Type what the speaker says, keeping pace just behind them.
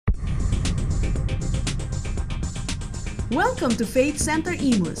Welcome to Faith Center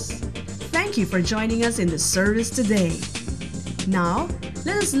Imus. Thank you for joining us in the service today. Now,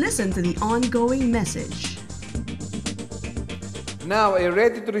 let us listen to the ongoing message. Now, are you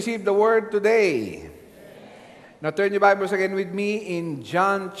ready to receive the word today? Now, turn your Bibles again with me in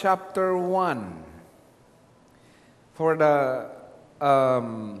John chapter 1. For the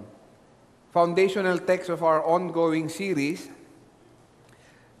foundational text of our ongoing series,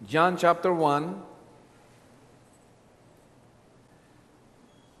 John chapter 1,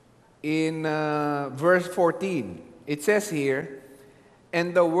 in verse 14. It says here,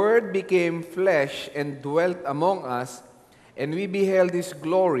 "And the Word became flesh and dwelt among us, and we beheld His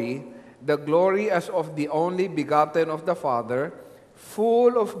glory, the glory as of the only begotten of the Father,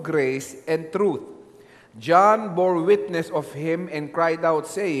 full of grace and truth. John bore witness of Him and cried out,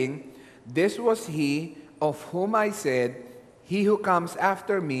 saying, This was He of whom I said, He who comes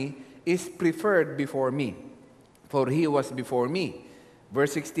after me is preferred before me, for He was before me."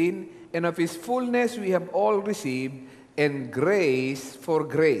 Verse 16, "And of His fullness we have all received, and grace for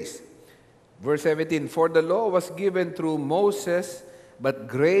grace." Verse 17, "For the law was given through Moses, but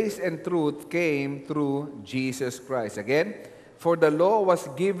grace and truth came through Jesus Christ." Again, "For the law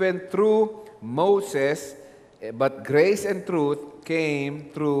was given through Moses, but grace and truth came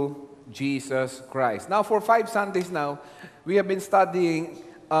through Jesus Christ." Now, for 5 Sundays now, we have been studying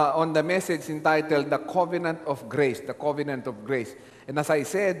on the message entitled, "The Covenant of Grace," the Covenant of Grace. And as I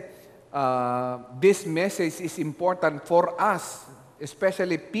said, this message is important for us,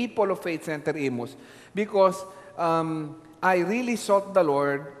 especially people of Faith Center Imus, because I really sought the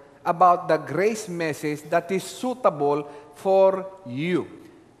Lord about the grace message that is suitable for you.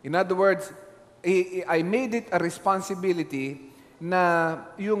 In other words, I made it a responsibility na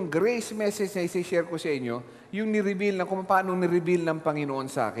yung grace message na isi-share ko sa inyo, yung ni-reveal na kung paano ni-reveal ng Panginoon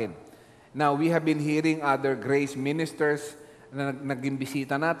sa akin. Now, we have been hearing other grace ministers na naging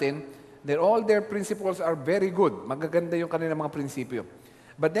bisita natin, that all their principles are very good. Magaganda yung kanilang mga prinsipyo.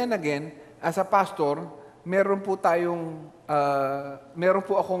 But then again, as a pastor, meron po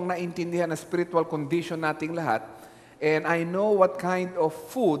akong naintindihan na spiritual condition nating lahat, and I know what kind of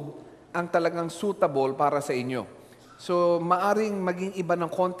food ang talagang suitable para sa inyo. So, maaring maging iba ng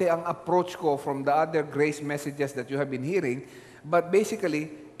konti ang approach ko from the other grace messages that you have been hearing, but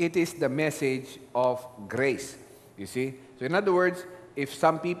basically, it is the message of grace. You see? So in other words, if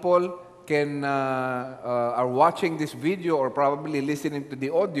some people are watching this video or probably listening to the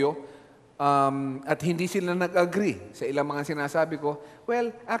audio, at hindi sila nag-agree sa ilang mga sinasabi ko, well,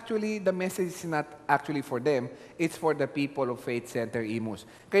 actually, the message is not actually for them. It's for the people of Faith Center Imus.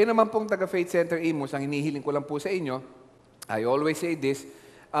 Kayo naman pong taga-Faith Center Imus, ang hinihiling ko lang po sa inyo, I always say this,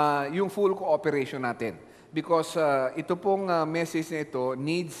 yung full cooperation natin. Because ito pong message na ito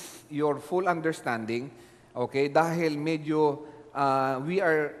needs your full understanding. Okay, dahil medyo we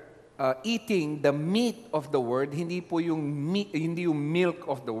are eating the meat of the word, hindi po yung meat, hindi yung milk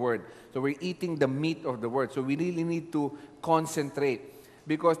of the word. So we're eating the meat of the word. So we really need to concentrate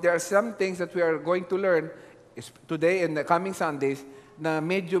because there are some things that we are going to learn today and the coming Sundays na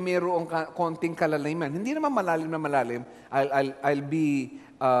medyo mayroong konting kalaliman. Hindi naman malalim na malalim. I'll be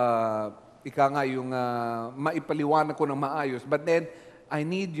ika nga yung maipaliwanag ko ng maayos. But then I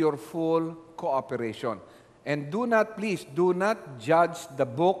need your full cooperation. And please, do not judge the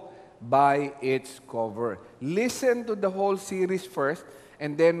book by its cover. Listen to the whole series first,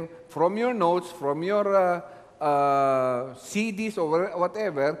 and then from your notes, from your CDs or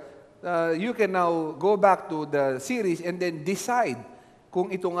whatever, you can now go back to the series and then decide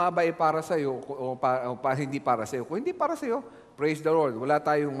kung ito nga ba ay para sa iyo o hindi para sa iyo. Kung hindi para sa iyo, praise the Lord. Wala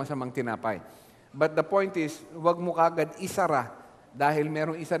tayong masamang tinapay. But the point is, huwag mo kagad isara dahil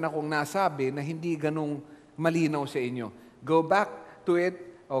merong isa na kong nasabi na hindi ganong malinaw sa inyo. Go back to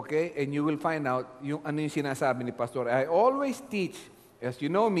it, okay, and you will find out yung ano yung sinasabi ni Pastor. I always teach, as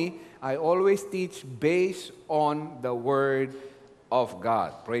you know me, I always teach based on the Word of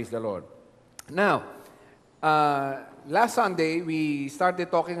God. Praise the Lord. Now, last Sunday, we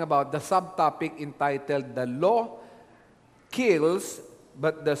started talking about the subtopic entitled, "The Law Kills,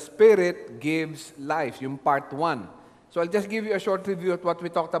 but the Spirit Gives Life," yung part 1. So I'll just give you a short review of what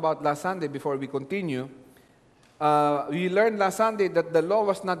we talked about last Sunday before we continue. We learned last Sunday that the law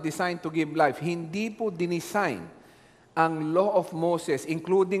was not designed to give life. Hindi po dinisign ang law of Moses,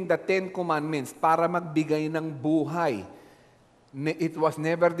 including the 10 Commandments, para magbigay ng buhay. It was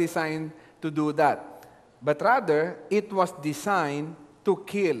never designed to do that. But rather, it was designed to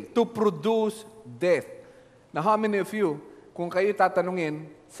kill, to produce death. Now, how many of you, kung kayo tatanungin,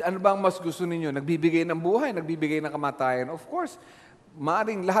 ano bang mas gusto ninyo? Nagbibigay ng buhay, nagbibigay ng kamatayan? Of course,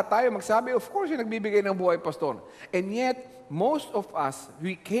 Maaring lahat tayo magsabi, of course, yung nagbibigay ng buhay, Pastor. And yet, most of us,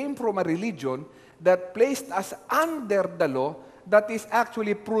 we came from a religion that placed us under the law that is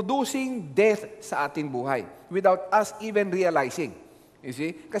actually producing death sa ating buhay without us even realizing. You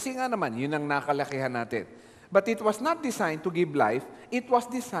see? Kasi nga naman, yun ang nakalakihan natin. But it was not designed to give life, it was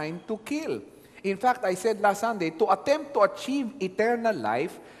designed to kill. In fact, I said last Sunday, to attempt to achieve eternal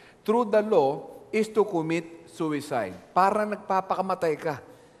life through the law is to commit suicide. Para nagpapakamatay ka.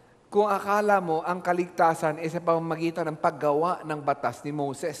 Kung akala mo ang kaligtasan ay sa pamamagitan ng paggawa ng batas ni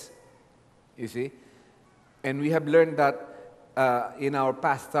Moses. You see? And we have learned that in our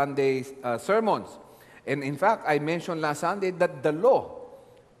past Sunday sermons. And in fact, I mentioned last Sunday that the law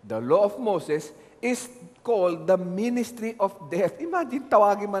of Moses is called the ministry of death. Imagine,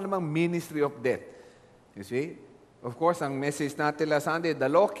 tawagin man namang ministry of death. You see? Of course, ang message natin last Sunday, the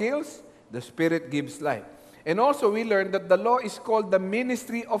law kills, the Spirit gives life. And also, we learned that the law is called the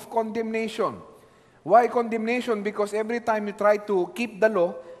ministry of condemnation. Why condemnation? Because every time you try to keep the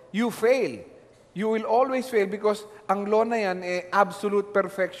law, you fail. You will always fail because ang law na yan absolute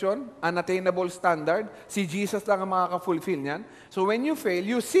perfection, unattainable standard. Si Jesus lang ang makaka-fulfill niyan. So when you fail,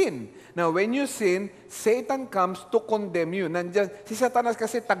 you sin. Now when you sin, Satan comes to condemn you. Si Satanas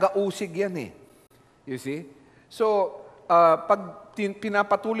kasi taga-usig yan eh. You see? So, pag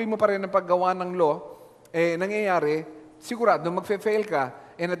pinapatuloy mo pa rin ang paggawa ng law, nangyayari, sigurado magfe-fail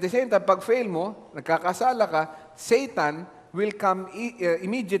ka. And at the same time, pag fail mo, nagkakasala ka, Satan will come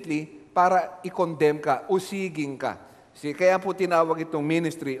immediately para i-condemn ka, usigin ka. See, kaya po tinawag itong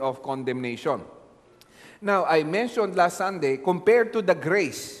ministry of condemnation. Now, I mentioned last Sunday, compared to the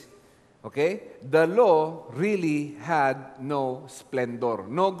grace, okay, the law really had no splendor,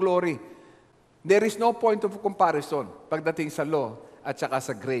 no glory. There is no point of comparison pagdating sa law at saka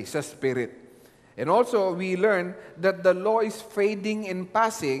sa grace, sa spirit. And also, we learn that the law is fading and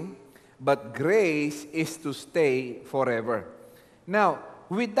passing, but grace is to stay forever. Now,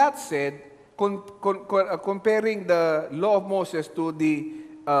 with that said, comparing the law of Moses to the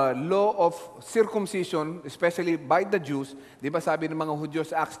law of circumcision, especially by the Jews, di ba sabi ng mga Hudyo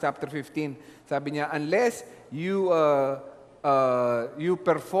sa Acts chapter 15, sabi niya, unless you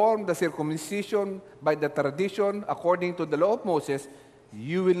perform the circumcision by the tradition according to the law of Moses,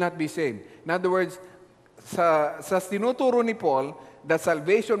 you will not be saved. In other words, sa tinuturo ni Paul, that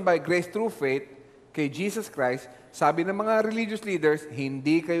salvation by grace through faith kay Jesus Christ, sabi ng mga religious leaders,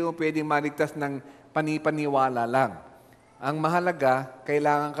 hindi kayo pwedeng maligtas ng panipaniwala lang. Ang mahalaga,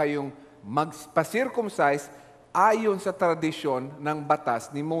 kailangan kayong magpa-circumcise ayon sa tradisyon ng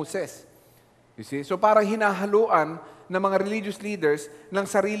batas ni Moses. You see? So parang hinahaluan ng mga religious leaders ng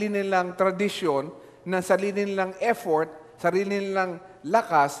sarili nilang tradisyon, ng sarili nilang effort, sarili nilang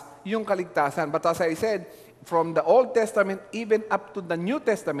lakas, yung kaligtasan. But as I said, from the Old Testament even up to the New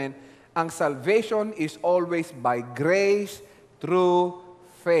Testament, ang salvation is always by grace through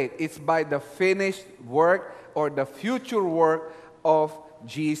faith. It's by the finished work or the future work of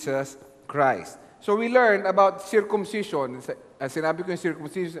Jesus Christ. So we learn about circumcision. Sinabi ko yung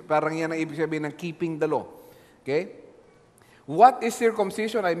circumcision, parang yan ang ibig sabihin ng keeping the law. Okay? What is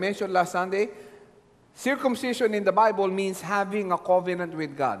circumcision? I mentioned last Sunday. Circumcision in the Bible means having a covenant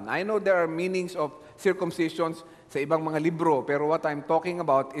with God. I know there are meanings of circumcisions sa ibang mga libro, pero what I'm talking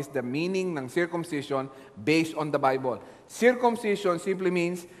about is the meaning ng circumcision based on the Bible. Circumcision simply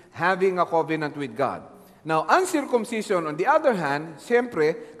means having a covenant with God. Now, uncircumcision, on the other hand,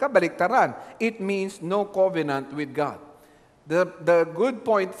 siyempre, kabaliktaran. It means no covenant with God. The good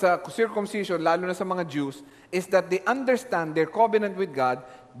point sa circumcision, lalo na sa mga Jews, is that they understand their covenant with God.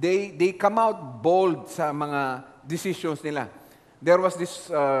 They come out bold sa mga decisions nila. There was this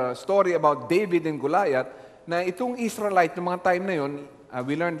story about David and Goliath, na itong Israelite ng mga time na yun,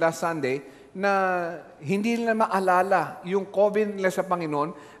 we learned last Sunday, na hindi nila maalala yung covenant nila sa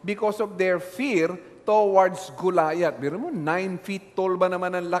Panginoon because of their fear towards Goliath. Biro mo, 9 feet tall ba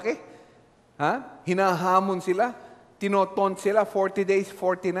naman ang laki? Ha? Hinahamon sila, tinotaunt sila 40 days,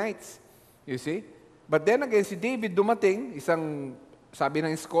 40 nights. You see? But then again, si David dumating, isang, sabi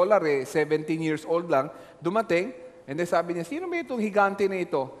ng scholar, 17 years old lang, dumating, and then sabi niya, sino ba itong higante na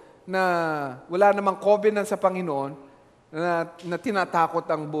ito? Na wala namang covenant sa Panginoon na tinatakot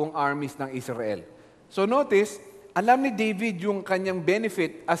ang buong armies ng Israel. So notice, alam ni David yung kanyang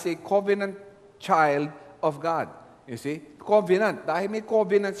benefit as a covenant child of God. You see? Covenant. Dahil may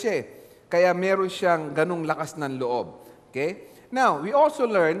covenant siya kaya meron siyang ganung lakas ng loob. Okay? Now, we also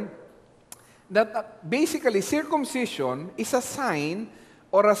learn that basically circumcision is a sign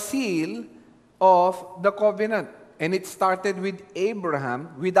or a seal of the covenant. And it started with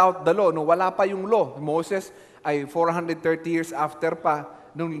Abraham without the law. No, wala pa yung law. Moses ay 430 years after pa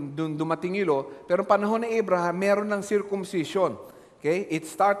nung dumating yung law. Pero panahon ni Abraham, meron ng circumcision. Okay? It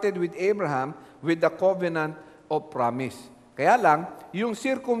started with Abraham with the covenant of promise. Kaya lang, yung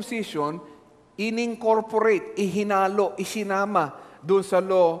circumcision, inincorporate, ihinalo, isinama doon sa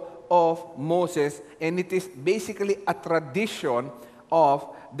law of Moses, and it is basically a tradition of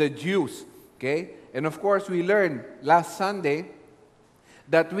the Jews. Okay? And of course, we learned last Sunday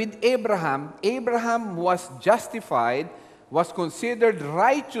that with Abraham, Abraham was justified, was considered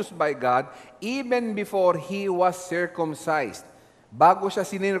righteous by God even before he was circumcised. Bago siya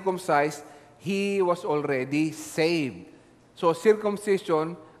sinircumcised, he was already saved. So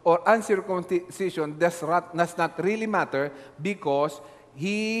circumcision or uncircumcision does not really matter because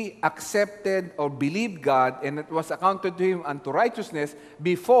he accepted or believed God and it was accounted to him unto righteousness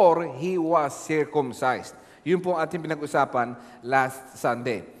before he was circumcised. Yun po ang ating pinag-usapan last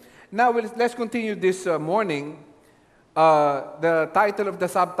Sunday. Now, let's continue this morning. The title of the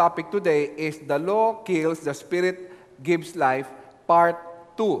subtopic today is The Law Kills, the Spirit Gives Life, Part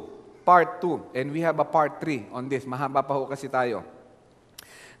 2. Part 2. And we have a Part 3 on this. Mahaba pa ho kasi tayo.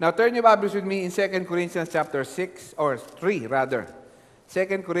 Now, turn your Bibles with me in 2 Corinthians chapter 6, or 3 rather.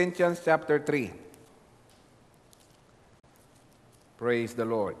 2 Corinthians chapter 3. Praise the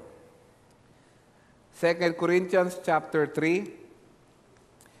Lord. 2 Corinthians chapter 3.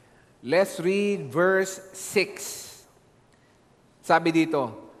 Let's read verse 6. Sabi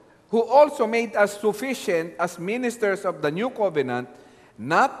dito, who also made us sufficient as ministers of the new covenant,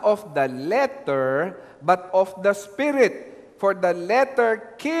 not of the letter, but of the Spirit. For the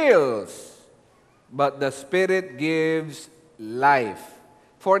letter kills, but the Spirit gives life.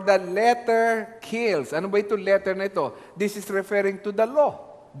 For the letter kills. Ano ba ito letter na ito? This is referring to the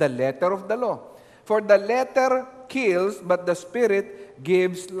law. The letter of the law. For the letter kills, but the Spirit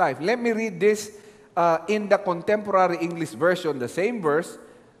gives life. Let me read this in the contemporary English version, the same verse,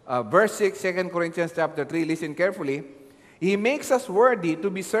 verse 6, 2 Corinthians chapter 3. Listen carefully. He makes us worthy to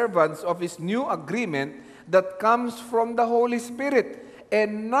be servants of His new agreement that comes from the Holy Spirit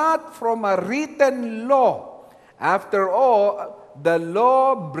and not from a written law. After all, the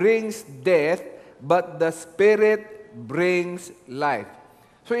law brings death, but the Spirit brings life.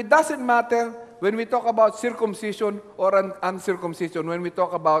 So it doesn't matter when we talk about circumcision or uncircumcision, when we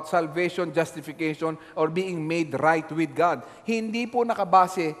talk about salvation, justification, or being made right with God. Hindi po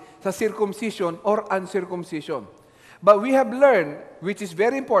nakabase sa circumcision or uncircumcision. But we have learned, which is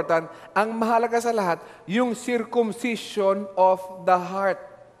very important, ang mahalaga sa lahat, yung circumcision of the heart.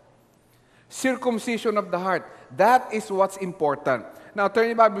 Circumcision of the heart. That is what's important. Now, turn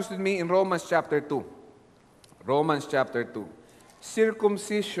your Bibles with me in Romans chapter 2. Romans chapter 2.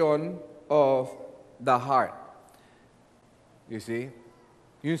 Circumcision of the heart. You see?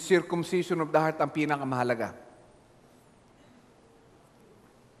 Yung circumcision of the heart ang pinakamahalaga.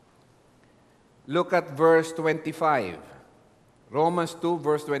 Look at verse 25. Romans 2,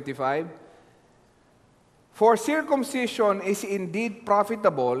 verse 25. For circumcision is indeed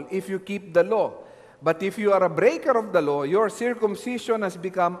profitable if you keep the law. But if you are a breaker of the law, your circumcision has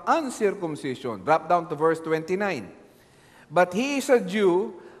become uncircumcision. Drop down to verse 29. But he is a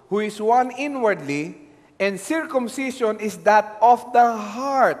Jew who is one inwardly, and circumcision is that of the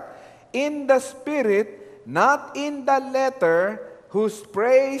heart, in the spirit, not in the letter, whose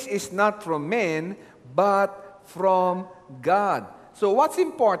praise is not from men, but from God. So what's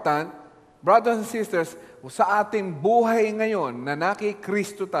important, brothers and sisters, sa ating buhay ngayon na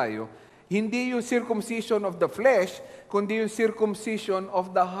naki-Kristo tayo, hindi yung circumcision of the flesh, kundi yung circumcision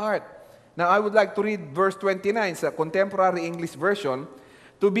of the heart. Now, I would like to read verse 29 sa contemporary English version.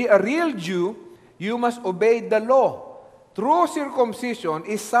 To be a real Jew, you must obey the law. True circumcision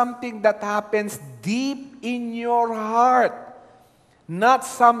is something that happens deep in your heart. Not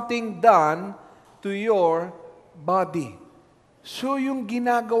something done to your body. So yung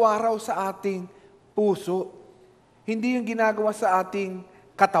ginagawa raw sa ating puso, hindi yung ginagawa sa ating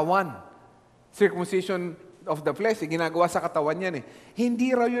katawan. Circumcision of the flesh, ginagawa sa katawan yan eh.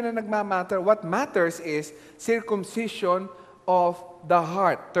 Hindi raw yun na nagmamatter. What matters is circumcision of the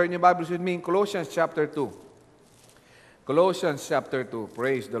heart. Turn your Bibles with me in Colossians chapter 2. Colossians chapter 2.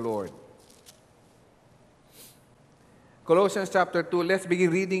 Praise the Lord. Colossians chapter 2, let's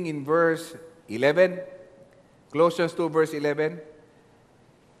begin reading in verse 11. Colossians 2, verse 11.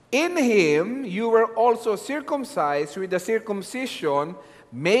 In Him you were also circumcised with a circumcision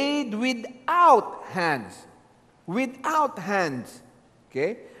made without hands. Without hands.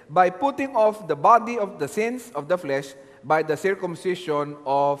 Okay? By putting off the body of the sins of the flesh by the circumcision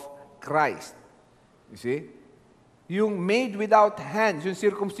of Christ. You see? Yung made without hands, yung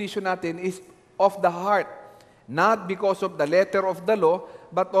circumcision natin is of the heart. not because of the letter of the law,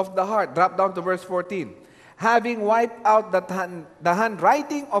 but of the heart. Drop down to verse 14. Having wiped out the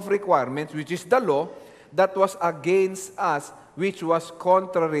handwriting of requirements, which is the law, that was against us, which was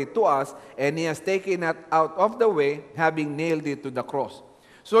contrary to us, and He has taken it out of the way, having nailed it to the cross.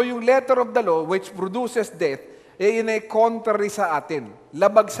 So yung letter of the law, which produces death, yun ay contrary sa atin.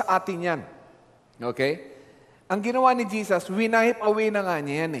 Labag sa atin yan. Okay? Ang ginawa ni Jesus, winipe away na nga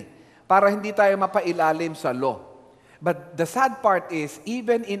niya yan para hindi tayo mapailalim sa law. But the sad part is,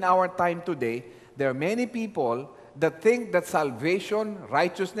 even in our time today, there are many people that think that salvation,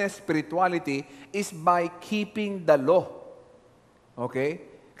 righteousness, spirituality is by keeping the law. Okay?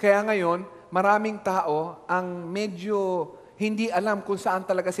 Kaya ngayon, maraming tao ang medyo hindi alam kung saan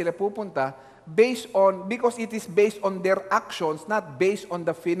talaga sila pupunta because it is based on their actions, not based on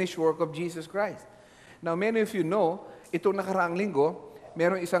the finished work of Jesus Christ. Now, many of you know, itong nakaraang linggo,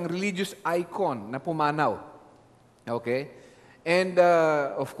 meron isang religious icon na pumanaw. Okay? And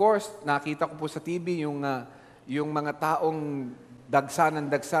of course, nakita ko po sa TV yung mga taong dagsa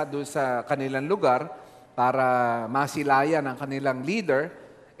ng dagsa doon sa kanilang lugar para masilayan ang kanilang leader.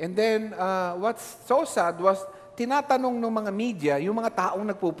 And then, what's so sad was, tinatanong ng mga media, yung mga taong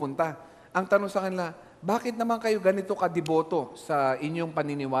nagpupunta. Ang tanong sa kanila, bakit naman kayo ganito kadeboto sa inyong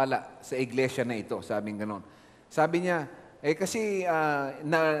paniniwala sa iglesia na ito? Sabing ganon. Sabi niya, kasi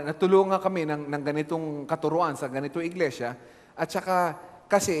natulungan kami ng ganitong katuruan sa ganitong iglesia, at saka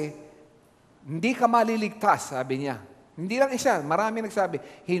kasi hindi ka maliligtas, sabi niya. Hindi lang isa, marami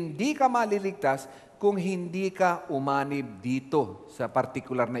nagsabi, hindi ka maliligtas kung hindi ka umanib dito sa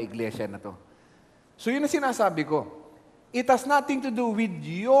particular na iglesia na to. So yun ang sinasabi ko. It has nothing to do with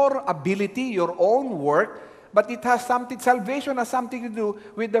your ability, your own work, but it has something, salvation has something to do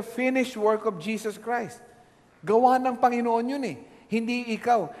with the finished work of Jesus Christ. Gawa ng Panginoon yun Hindi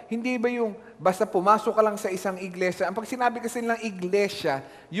ikaw. Hindi ba yung basta pumasok ka lang sa isang iglesia. Ang pag sinabi kasi nilang iglesia,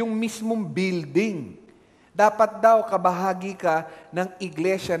 yung mismong building. Dapat daw kabahagi ka ng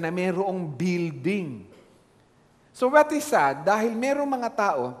iglesia na mayroong building. So what is sad, dahil mayroong mga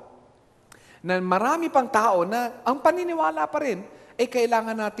tao, na marami pang tao na ang paniniwala pa rin,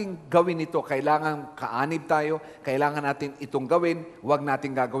 kailangan nating gawin ito. Kailangan kaanib tayo, kailangan natin itong gawin, huwag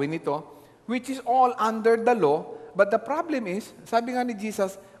nating gagawin ito, which is all under the law. But the problem is, sabi nga ni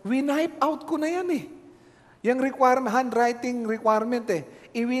Jesus, winipe out ko na yan Yung requirement, handwriting requirement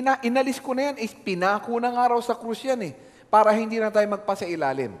inalis ko na yan, pinako na nga raw sa krus yan para hindi na tayo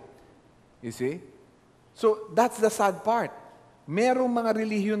magpasailalim. You see? So, that's the sad part. Merong mga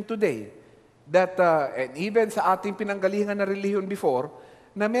religion today that, and even sa ating pinanggalingan na religion before,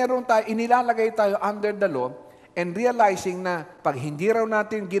 na meron tayo, inilalagay tayo under the law, and realizing na pag hindi raw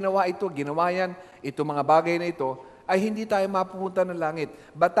natin ginawa ito, ginawa yan, ito mga bagay na ito, ay hindi tayo mapupunta ng langit.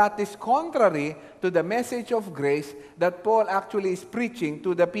 But that is contrary to the message of grace that Paul actually is preaching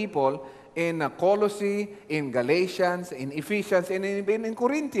to the people in Colossae, in Galatians, in Ephesians, and even in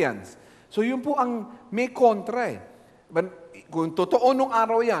Corinthians. So yun po ang may kontra But, kung totoo nung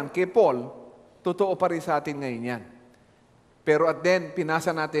araw yan kay Paul, totoo pa rin sa atin ngayon yan. Pero at then,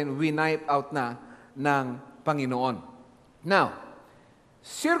 pinasa natin, winipe out na ng Panginoon. Now,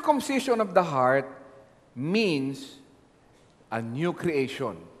 circumcision of the heart means a new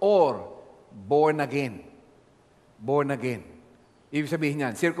creation or born again. Born again. Ibig sabihin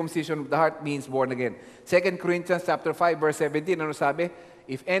yan, circumcision of the heart means born again. 2 Corinthians chapter 5 verse 17, ano sabi?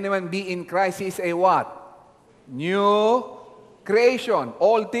 If anyone be in Christ, he is a what? New creation.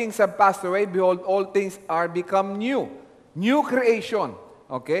 All things have passed away. Behold, all things are become new. New creation.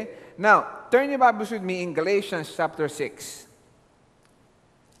 Okay? Now, turn your Bibles with me in Galatians chapter 6.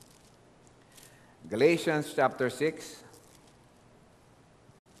 Galatians chapter 6.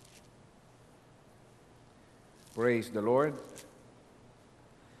 Praise the Lord.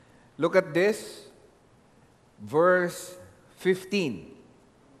 Look at this. Verse 15.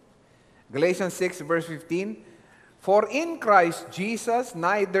 Galatians 6 verse 15. For in Christ Jesus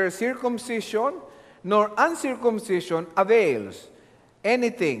neither circumcision nor uncircumcision avails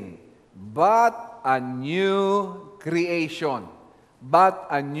anything but a new creation. But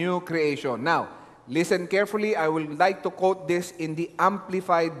a new creation. Now, listen carefully. I would like to quote this in the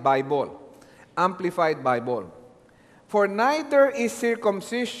Amplified Bible. Amplified Bible. For neither is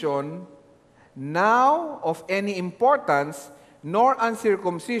circumcision now of any importance, nor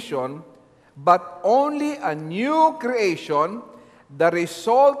uncircumcision, but only a new creation, the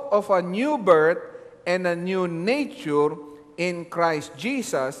result of a new birth and a new nature in Christ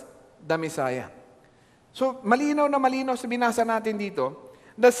Jesus, the Messiah. So, malinaw na malinaw sa binasa natin dito,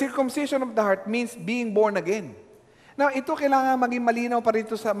 the circumcision of the heart means being born again. Now, ito kailangan maging malinaw pa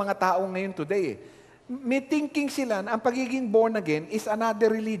rito sa mga taong ngayon today. may thinking sila na ang pagiging born again is another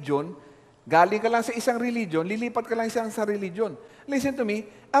religion. Galing ka lang sa isang religion, lilipat ka lang sa religion. Listen to me,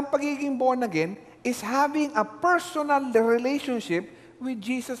 ang pagiging born again is having a personal relationship with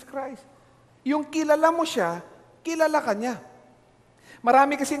Jesus Christ. Yung kilala mo siya, kilala ka niya.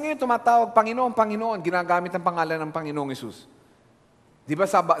 Marami kasi ngayon tumatawag, Panginoon, Panginoon, ginagamit ang pangalan ng Panginoong Hesus. Di ba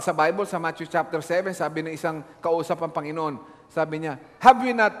sa Bible, sa Matthew chapter 7, sabi ng isang kausap ang Panginoon, sabi niya, have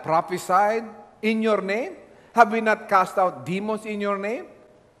we not prophesied in your name? Have we not cast out demons in your name?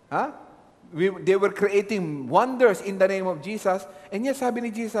 Huh? They were creating wonders in the name of Jesus. And yet sabi ni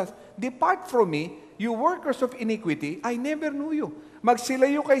Jesus, depart from me, you workers of iniquity, I never knew you.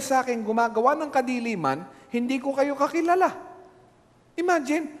 Magsilayo kayo sa akin, gumagawa ng kadiliman, hindi ko kayo kakilala.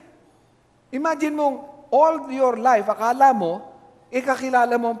 Imagine mong all your life, akala mo,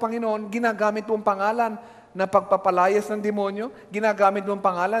 kakilala mo ang Panginoon, ginagamit mo ang pangalan na pagpapalayas ng demonyo, ginagamit mo ang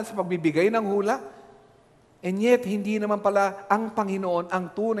pangalan sa pagbibigay ng hula, and yet, hindi naman pala ang Panginoon, ang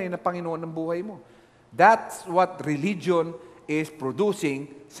tunay na Panginoon ng buhay mo. That's what religion is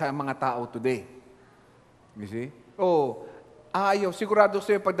producing sa mga tao today. You see? Ayaw, sigurado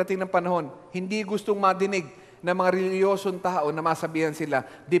sa'yo pagdating ng panahon, hindi gustong madinig ng mga reliyosong tao na masabihan sila,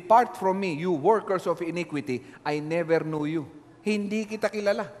 depart from me, you workers of iniquity, I never knew you. Hindi kita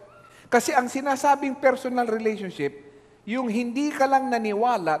kilala. Kasi ang sinasabing personal relationship, yung hindi ka lang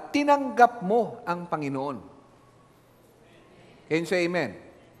naniwala, tinanggap mo ang Panginoon. Can you say amen?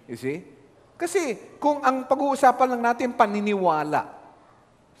 You see? Kasi kung ang pag-uusapan lang natin paniniwala,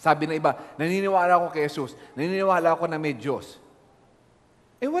 sabi na iba, naniniwala ako kay Jesus, naniniwala ako na may Diyos.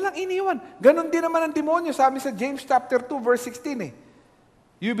 Walang iniwan. Ganon din naman ang demonyo. Sabi sa James chapter 2, verse 16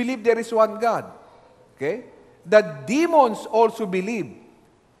 You believe there is one God. Okay? The demons also believe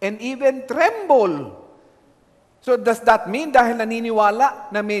and even tremble. So does that mean dahil naniniwala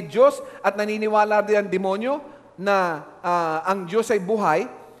na may Diyos at naniniwala din ang demonyo na ang Diyos ay buhay,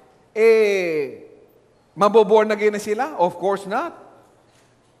 maboborn again na sila? Of course not.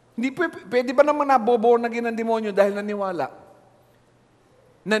 Hindi pwede ba naman naboborn again ang demonyo dahil naniwala?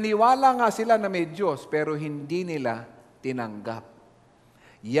 Naniwala nga sila na may Diyos, pero hindi nila tinanggap.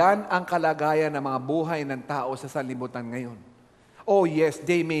 Yan ang kalagayan ng mga buhay ng tao sa sanlibutan ngayon. Oh yes,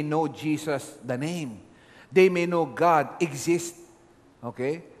 they may know Jesus, the name. They may know God exists.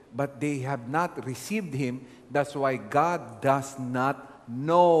 Okay? But they have not received Him. That's why God does not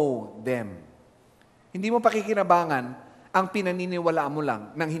know them. Hindi mo pakikinabangan ang pinaniniwalaan mo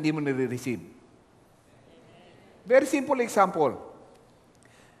lang nang hindi mo nire-receive. Very simple example.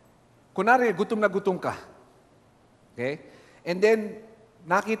 Kunwari, gutom na gutom ka. Okay? And then,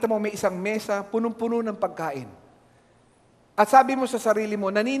 nakita mo may isang mesa, punong-puno ng pagkain. At sabi mo sa sarili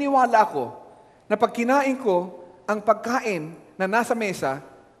mo, naniniwala ako na pag kinain ko ang pagkain na nasa mesa,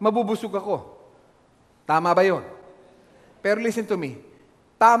 mabubusog ako. Tama ba yun? Pero listen to me,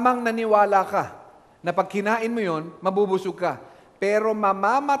 tamang naniwala ka na pag kinain mo yun, mabubusog ka. Pero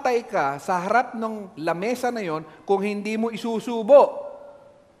mamamatay ka sa harap ng lamesa na yon kung hindi mo isusubo.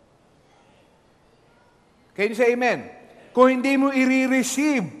 Can you say amen? Kung hindi mo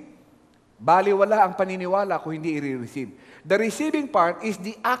i-receive, baliwala ang paniniwala kung hindi i-receive. The receiving part is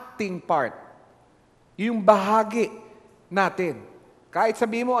the acting part. Yung bahagi natin. Kahit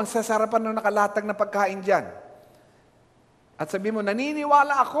sabihin mo, ang sasarapan ng nakalatag na pagkain dyan. At sabihin mo,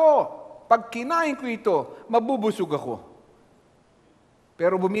 naniniwala ako, pag kinain ko ito, mabubusog ako.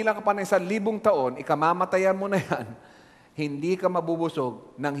 Pero bumilang ka pa ng 1,000 taon, ikamamatayan mo na yan, hindi ka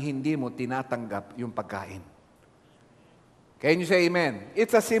mabubusog nang hindi mo tinatanggap yung pagkain. Can you say amen?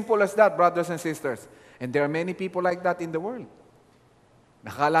 It's as simple as that, brothers and sisters. And there are many people like that in the world.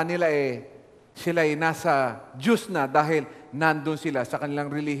 Nakala nila sila ay nasa Diyos na dahil nandun sila sa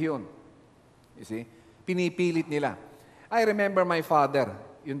kanilang relihiyon. You see? Pinipilit nila. I remember my father,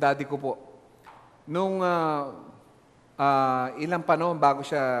 yung daddy ko po. Nung ilang panahon bago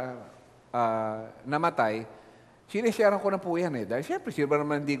siya namatay, sinishare ko na po yan Dahil siyempre, siyempre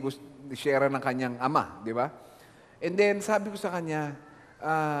naman hindi gusto share ng kanyang ama, di ba? And then, sabi ko sa kanya,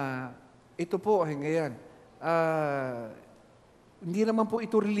 ito po, ngayon, hindi naman po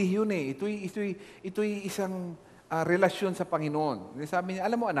ito relihiyon Ito'y isang relasyon sa Panginoon. Sabi niya,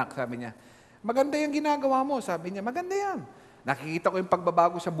 alam mo anak, sabi niya, maganda yung ginagawa mo. Sabi niya, maganda yan. Nakikita ko yung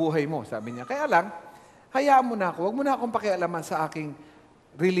pagbabago sa buhay mo. Sabi niya, kaya lang, hayaan mo na ako. Huwag mo na akong pakialaman sa aking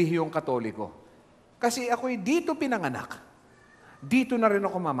relihiyong Katoliko. Kasi ako'y dito pinanganak. Dito na rin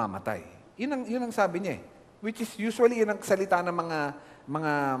ako mamamatay. Yun ang sabi niya Which is usually yun ang salita ng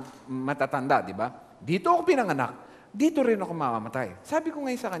mga matatanda, di ba? Dito ako pinanganak. Dito rin ako mamamatay. Sabi ko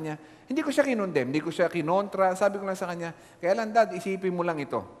ngayon sa kanya, hindi ko siya kinondem, hindi ko siya kinontra. Sabi ko lang sa kanya, kaya lang dad, isipin mo lang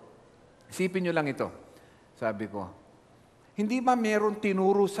ito. Isipin nyo lang ito, sabi ko. Hindi ba meron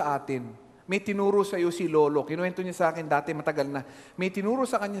tinuro sa atin? May tinuro sa iyo si Lolo. Kinuwento niya sa akin dati, matagal na. May tinuro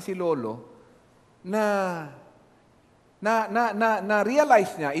sa kanya si Lolo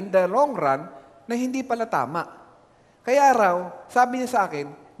na-realize niya in the long run na hindi pala tama. Kaya raw, sabi niya sa akin,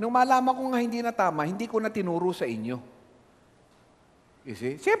 nung malaman ko nga hindi na tama, hindi ko na tinuro sa inyo. You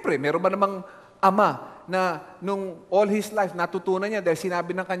see? Siyempre, meron ba namang ama na nung all his life natutunan niya dahil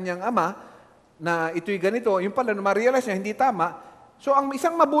sinabi ng kanyang ama na ito'y ganito, yung pala, nung ma-realize niya hindi tama, so ang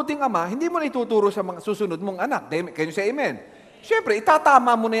isang mabuting ama, hindi mo na ituturo sa mga susunod mong anak. Can you say amen? Siyempre,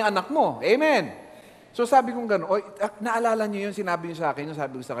 itatama mo na yung anak mo. Amen. So sabi kong gano'n, naalala niyo yun, sinabi niyo sa akin, yung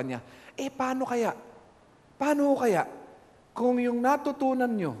sabi ko sa kanya, paano kaya? Paano kaya? Kung yung natutunan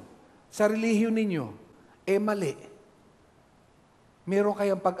niyo sa relihiyon ninyo, mali. Meron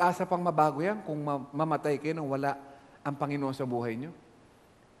kayang pag-asa pang mabago yan kung mamatay kayo nang wala ang Panginoon sa buhay niyo?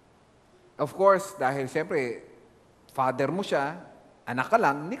 Of course, dahil siyempre, father mo siya, anak ka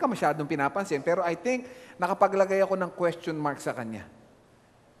lang, hindi ka masyadong pinapansin, pero I think, nakapaglagay ako ng question mark sa kanya.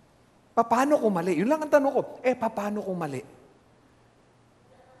 Paano kung mali? Yun lang ang tanong ko. Paano kung mali?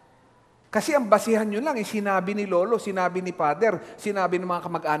 Kasi ang basihan nyo lang, sinabi ni Lolo, sinabi ni Father, sinabi ng mga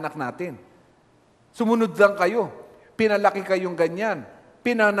kamag-anak natin. Sumunod lang kayo. Pinalaki kayong ganyan.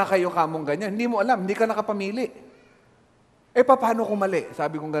 Pinana kayo kamong ganyan. Hindi mo alam, hindi ka nakapamili. Paano kung mali?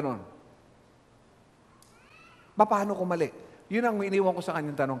 Sabi kong ganon. Paano kung mali? Yun ang iniwan ko sa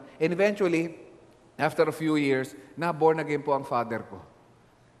kanyang tanong. And eventually, after a few years, na-born again po ang father ko.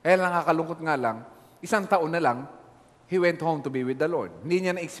 Nakakalungkot nga lang, isang taon na lang, he went home to be with the Lord. Hindi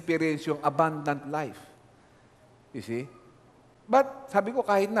niya na-experience yung abundant life. You see? But, sabi ko,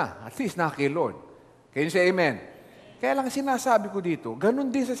 kahit na, at least nakakay Lord. Can you say amen? Kaya lang sinasabi ko dito,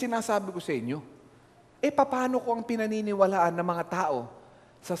 ganun din sa sinasabi ko sa inyo. Paano ko ang pinaniniwalaan ng mga tao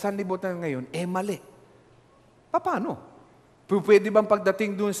sa sanlibutan ngayon, mali? Paano? Pwede bang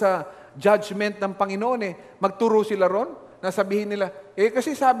pagdating dun sa judgment ng Panginoon, magturo sila ron? Nasabihin nila,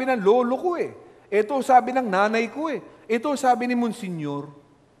 kasi sabi ng lolo ko ito sabi ng nanay ko ito sabi ni Monsignor.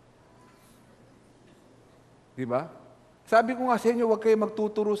 Di ba? Sabi ko nga sa inyo, huwag kayo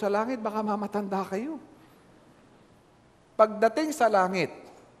magtuturo sa langit, baka mamatanda kayo. Pagdating sa langit,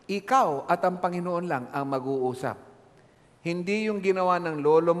 ikaw at ang Panginoon lang ang mag-uusap. Hindi yung ginawa ng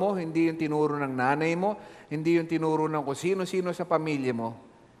lolo mo, hindi yung tinuro ng nanay mo, hindi yung tinuro ng kung sino-sino sa pamilya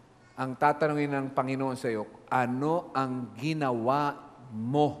mo. Ang tatanungin ng Panginoon sa iyo, ano ang ginawa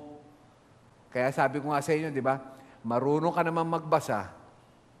mo? Kaya sabi ko nga sa inyo, di ba, marunong ka naman magbasa,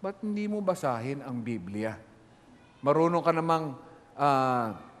 ba't hindi mo basahin ang Biblia? Marunong ka namang,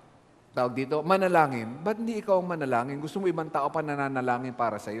 manalangin, ba't hindi ikaw ang manalangin? Gusto mo ibang tao pa nananalangin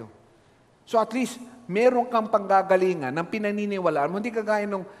para sa iyo. So at least, meron kang panggagalingan ng pinaniniwalaan mo. Hindi kagaya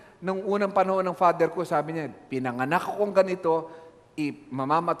nung unang panahon ng father ko, sabi niya, pinanganak akong ganito,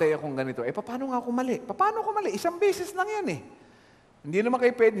 mamamatay akong ganito. Paano nga ako mali? Paano ako mali? Isang beses lang yan Hindi naman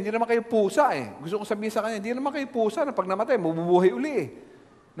kayo pusa Gusto ko sabihin sa kanya, hindi naman kayo pusa na pag namatay, mabubuhay uli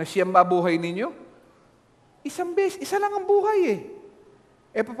Na siyang mabuhay ninyo? Isang beses, isa lang ang buhay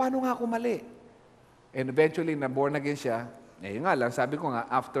paano nga ako mali? And eventually, na-born again siya. Yun nga lang, sabi ko nga,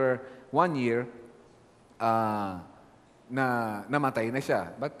 after 1 year, namatay na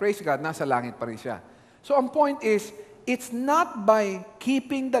siya. But praise God, nasa langit pa rin siya. So ang point is, it's not by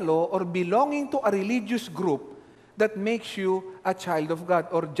keeping the law or belonging to a religious group that makes you a child of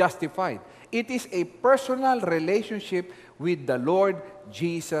God or justified. It is a personal relationship with the Lord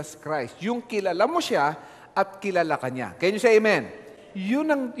Jesus Christ. Yung kilala mo siya at kilala ka niya. Can you say amen?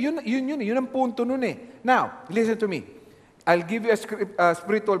 Yun ang punto nun Now, listen to me. I'll give you a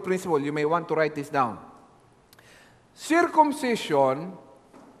spiritual principle. You may want to write this down. Circumcision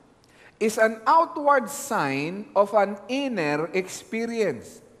is an outward sign of an inner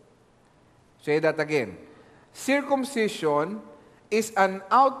experience. Say that again. Circumcision is an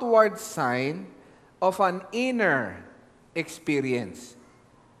outward sign of an inner experience.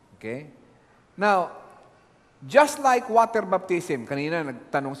 Okay? Now, just like water baptism, kanina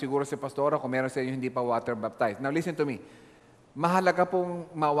nagtanong siguro si Pastora kung meron sa inyo hindi pa water baptized. Now listen to me. Mahalaga pong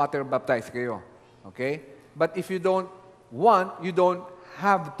ma-water baptize kayo. Okay? But if you don't want, you don't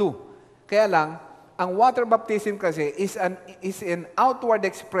have to. Kaya lang, ang water baptism kasi is an outward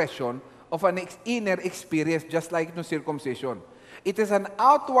expression of an inner experience just like no circumcision. It is an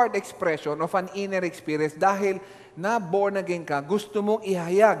outward expression of an inner experience dahil na born again ka, gusto mong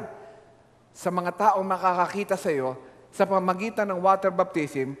ihayag sa mga taong makakakita sa iyo sa pamagitan ng water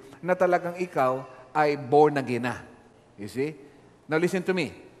baptism na talagang ikaw ay born again na. You see? Now listen to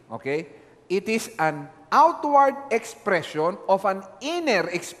me. Okay? It is an outward expression of an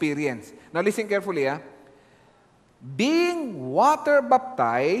inner experience. Now listen carefully, being water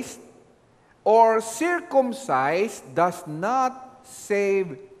baptized or circumcised does not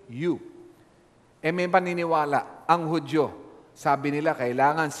save you. May paniniwala ang Hudyo. Sabi nila,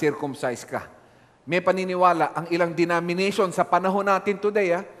 kailangan circumcise ka. May paniniwala ang ilang denomination sa panahon natin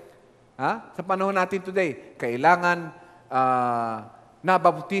today, sa panahon natin today, kailangan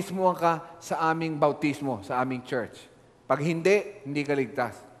nabautismo ka sa aming bautismo, sa aming church. Pag hindi, hindi ka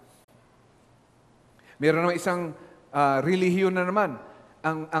ligtas. Meron naman isang relihiyon na naman,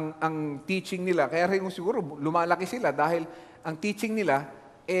 ang teaching nila, kaya rin siguro lumalaki sila dahil ang teaching nila,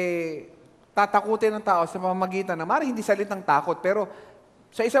 tatakutin ng tao sa pamamagitan na maaaring hindi salitang takot, pero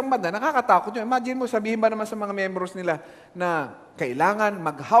sa isang banda, nakakatakot yun. Imagine mo, sabihin ba naman sa mga members nila na kailangan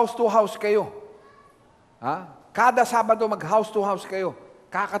mag-house to house kayo. Kada Sabado mag-house to house kayo.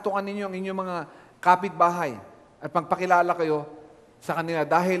 Kakatukan ninyo ang inyong mga kapitbahay at pagpakilala kayo sa kanila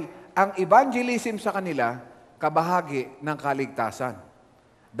dahil ang evangelism sa kanila, kabahagi ng kaligtasan.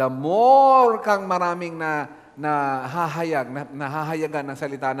 The more kang maraming nahahayagan ng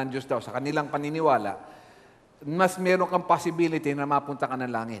salita ng Diyos daw sa kanilang paniniwala, mas meron kang possibility na mapunta ka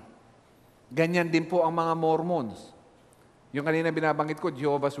ng langit. Ganyan din po ang mga Mormons. Yung kanina binabanggit ko,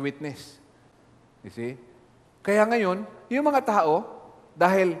 Jehovah's Witness. You see? Kaya ngayon, yung mga tao,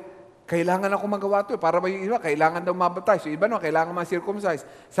 dahil kailangan ako magawa ito, para ba yung iba, kailangan daw mabaptize. Yung iba no, kailangan ma-circumcise.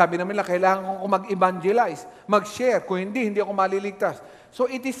 Sabi naman nila, kailangan ko mag-evangelize, mag-share. Kung hindi ako maliligtas. So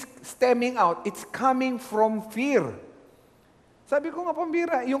it is stemming out. It's coming from fear. Sabi ko nga,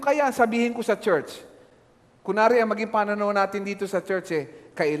 pambira, yung kaya sabihin ko sa church, kunwari ang maging pananaw natin dito sa church,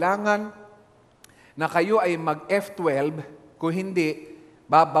 kailangan na kayo ay mag-F12, kung hindi,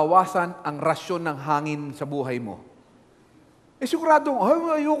 babawasan ang rasyon ng hangin sa buhay mo. Siguradong,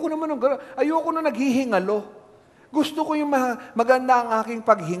 ayoko naman, ayoko na naghihingalo. Gusto ko yung maganda ang aking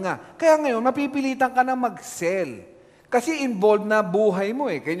paghinga. Kaya ngayon, mapipilitan ka na mag-sell. Kasi involved na buhay mo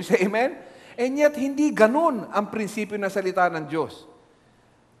Can you say amen? And yet, hindi ganun ang prinsipyo na salita ng Diyos.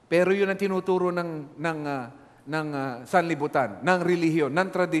 Pero yun ang tinuturo ng sanlibutan, ng relihiyon, ng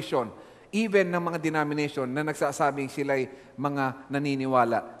tradisyon, even ng mga denomination na nagsasabing sila'y mga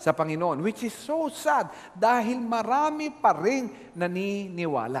naniniwala sa Panginoon, which is so sad dahil marami pa rin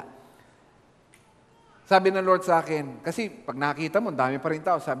naniniwala. Sabi ng Lord sa akin, kasi pag nakita mo, dami pa rin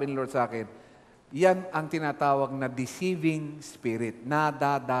tao, sabi ng Lord sa akin, yan ang tinatawag na deceiving spirit.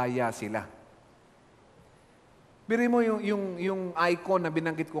 Nadadaya sila. Biri mo yung icon na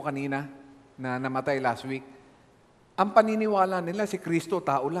binanggit ko kanina, na namatay last week, ang paniniwala nila si Kristo,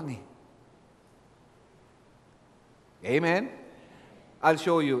 tao lang Amen? I'll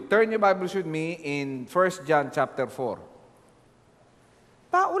show you. Turn your Bibles with me in 1 John chapter 4.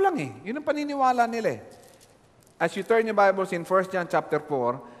 Tao lang Yun ang paniniwala nila As you turn your Bibles in 1 John chapter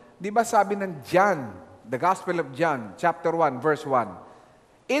 4, di ba sabi ng John, the Gospel of John, chapter 1, verse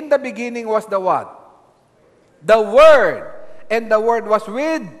 1, in the beginning was the what? The Word. And the Word was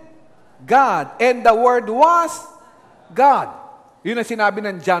with God. And the Word was God. Yun ang sinabi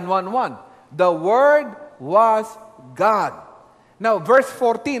ng John 1:1. The Word was God. Now, verse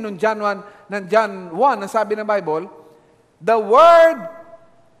 14 ng John 1, ang sabi ng Bible, the Word,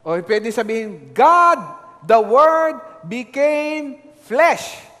 pwede sabihin, God, the Word became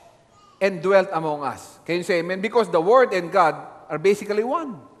flesh and dwelt among us. Can you say amen? Because the Word and God are basically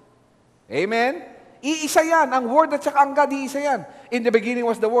one. Amen? Iisa yan. Ang Word at saka ang God, iisa yan. In the beginning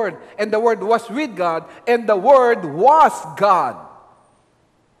was the Word, and the Word was with God, and the Word was God.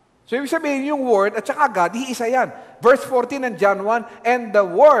 So, ibig sabihin, yung Word at saka God, iisa yan. Verse 14 ng John 1, and the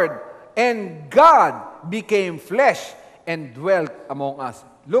Word and God became flesh and dwelt among us.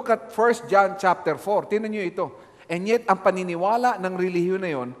 Look at 1 John chapter 4. Tingnan nyo ito. And yet, ang paniniwala ng relihiyon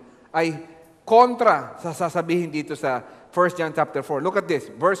na yon ay kontra sa sasabihin dito sa 1 John chapter 4. Look at this,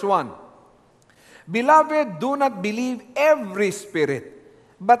 verse 1. Beloved, do not believe every spirit,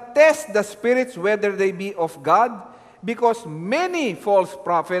 but test the spirits whether they be of God, because many false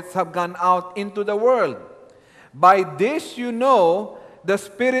prophets have gone out into the world. By this you know the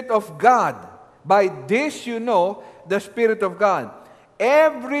Spirit of God. By this you know the Spirit of God.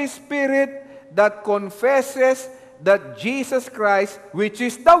 Every spirit that confesses that Jesus Christ, which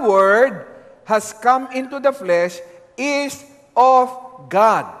is the Word, has come into the flesh, is of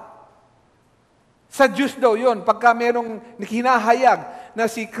God. Sa Diyos daw yun, pagka merong hinahayag na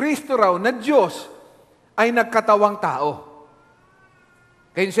si Kristo raw na Diyos ay nagkatawang tao.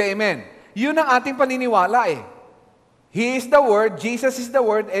 Can you say amen? Yun ang ating paniniwala He is the Word, Jesus is the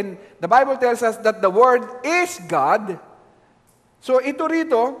Word, and the Bible tells us that the Word is God. So ito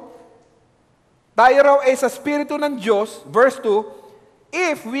rito, tayo raw ay sa Espiritu ng Diyos, verse 2,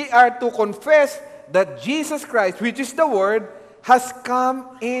 if we are to confess that Jesus Christ, which is the Word, has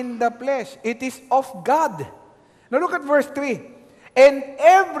come in the flesh. It is of God. Now look at verse 3. And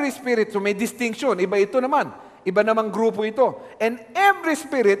every spirit, so may distinction, iba ito naman, iba namang grupo ito. And every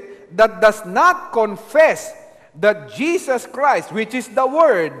spirit that does not confess that Jesus Christ, which is the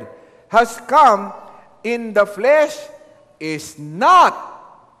Word, has come in the flesh, is not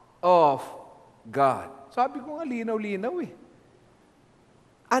of God. Sabi ko nga, linaw-linaw eh.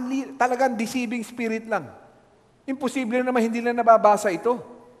 Talagang deceiving spirit lang. Imposible naman hindi na nababasa ito.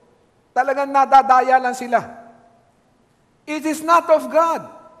 Talagang nadadaya lang sila. It is not of God.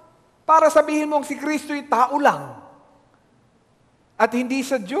 Para sabihin mong si Kristo'y tao lang. At hindi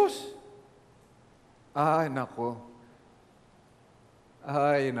sa Diyos. Ay, nako.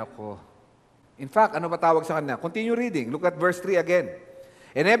 Ay, nako. In fact, ano ba tawag sa kanya? Continue reading. Look at verse 3 again.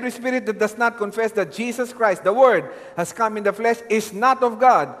 And every spirit that does not confess that Jesus Christ, the Word, has come in the flesh is not of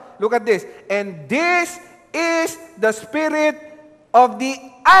God. Look at this. And this is the spirit of the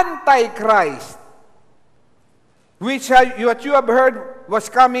Antichrist, which you have heard was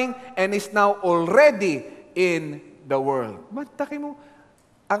coming and is now already in the world. Mataki mo,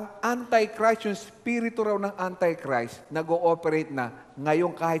 ang Antichrist, yung spirito raw ng Antichrist, nag-ooperate na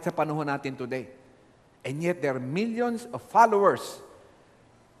ngayon kahit sa panahon natin today. And yet there are millions of followers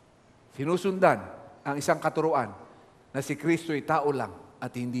sinusundan ang isang katuruan na si Kristo ay tao lang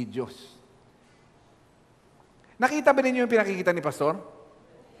at hindi Diyos. Nakita ba ninyo yung pinakikita ni Pastor?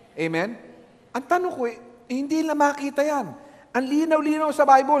 Amen? Ang tanong ko, hindi na makita yan. Ang linaw-linaw sa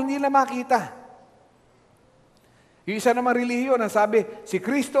Bible, hindi na makita. Yung isa namang relihiyon, ang sabi, si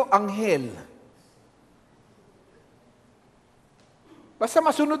Kristo, anghel. Basta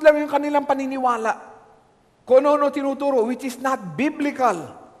masunod lang yung kanilang paniniwala. Kung ano tinuturo, which is not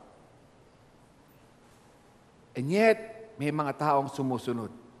biblical. And yet, may mga taong sumusunod.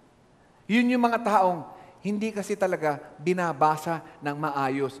 Yun yung mga taong hindi kasi talaga binabasa ng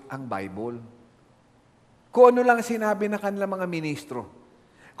maayos ang Bible. Kung ano lang sinabi ng kanilang mga ministro.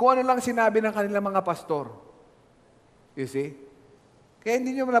 Kung ano lang sinabi ng kanilang mga pastor. You see? Kaya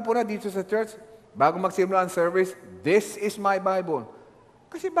hindi nyo malapuna dito sa church, bago magsimula ang service, this is my Bible.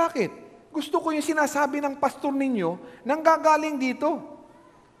 Kasi bakit? Gusto ko yung sinasabi ng pastor ninyo nang gagaling dito.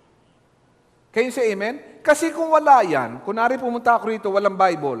 Kayo sa amen? Kasi kung wala yan, kunwari pumunta ako rito, walang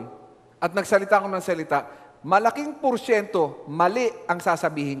Bible, at nagsalita ako ng salita, malaking porsyento, mali ang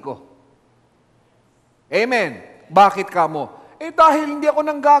sasabihin ko. Amen? Bakit ka mo? Dahil hindi ako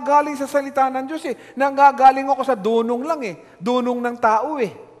nanggagaling sa salita ng Diyos eh. Nanggagaling ako sa dunong lang eh. Dunong ng tao eh.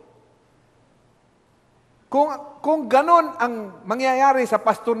 Kung ganon ang mangyayari sa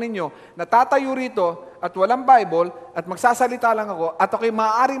pastor ninyo, na tatayo rito at walang Bible at magsasalita lang ako at ako'y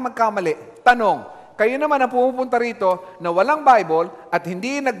maaaring magkamali, tanong, kayo naman ang pumupunta rito na walang Bible at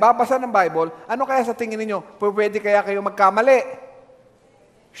hindi nagbabasa ng Bible, ano kaya sa tingin ninyo? Pwede kaya kayo magkamali?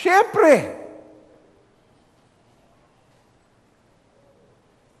 Siyempre!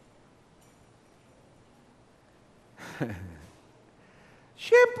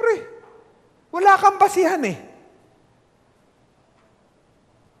 Siyempre! Wala kang basihan eh.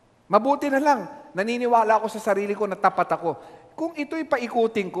 Mabuti na lang, naniniwala ako sa sarili ko na tapat ako. Kung ito'y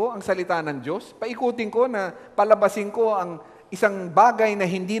paikutin ko, ang salita ng Diyos, paikutin ko na palabasin ko ang isang bagay na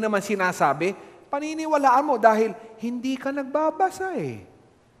hindi naman sinasabi, paniniwalaan mo dahil hindi ka nagbabasa eh.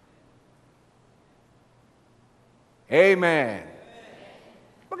 Amen.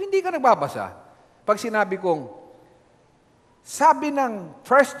 Pag hindi ka nagbabasa, pag sinabi kong, sabi ng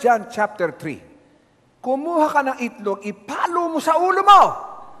 1 John chapter 3, kumuha ka ng itlog, ipalo mo sa ulo mo.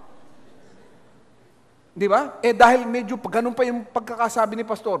 Di ba? Dahil medyo ganun pa yung pagkakasabi ni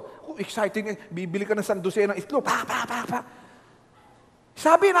Pastor, exciting, bibili ka ng sandusena ng itlog, pa.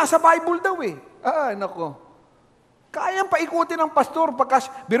 Sabi, nasa Bible daw eh. Nako. Kayang paikutin ng Pastor,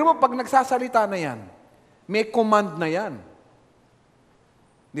 biro mo, pag nagsasalita na yan, may command na yan.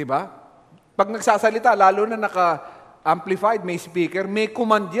 Di ba? Pag nagsasalita, lalo na amplified, may speaker, may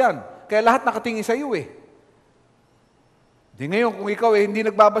command yan. Kaya lahat nakatingin sa iyo eh. Di ngayon, kung ikaw hindi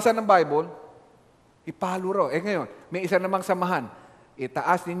nagbabasa ng Bible, ipalo raw. Ngayon, may isa namang samahan.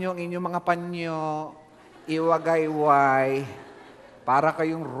 Itaas ninyo ang inyong mga panyo, iwagayway, para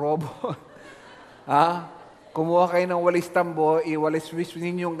kayong robot. Kumuha kayo ng walis tambo, iwalis-wis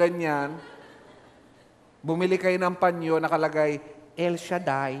ninyong ganyan. Bumili kayo ng panyo, nakalagay, El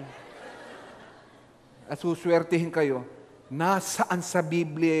Shaddai. At suswertihin kayo, nasaan sa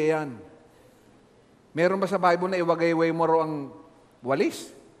Biblia yan? Meron ba sa Bible na iwagayway mo raw ang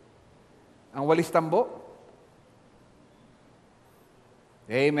walis? Ang walis tambo?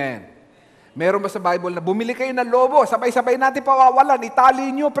 Amen. Meron ba sa Bible na bumili kayo ng lobo, sabay-sabay natin pawawalan,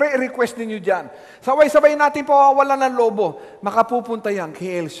 itali nyo, request ninyo dyan. Sabay-sabay natin pawawalan ng lobo. Makapupunta yan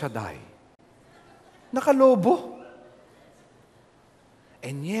kay El Shaddai. Nakalobo.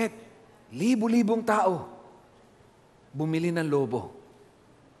 And yet, libo-libong tao bumili ng lobo.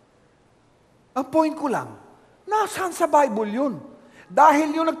 Ang point ko lang, nasaan sa Bible yun?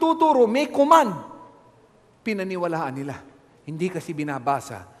 Dahil yung nagtuturo, may command. Pinaniwalaan nila. Hindi kasi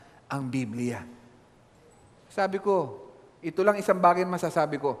binabasa ang Biblia. Sabi ko, ito lang isang bagay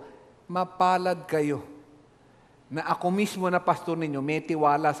masasabi ko, mapalad kayo na ako mismo na pastor ninyo may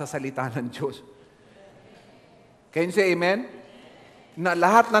tiwala sa salita ng Diyos. Can you say amen? Na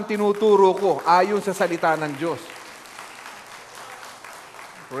lahat ng tinuturo ko ayon sa salita ng Diyos.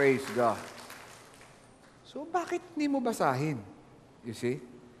 Praise God. So, bakit hindi mo basahin? You see?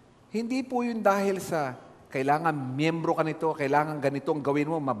 Hindi po yun dahil sa kailangan miyembro ka nito, kailangan ganito ang gawin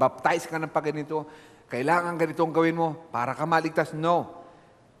mo, mabaptize ka ng pagganito, kailangan ganito ang gawin mo para ka maligtas. No.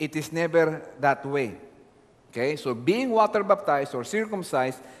 It is never that way. Okay? So, being water baptized or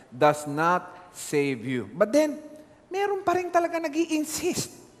circumcised does not save you. But then, meron pa rin talaga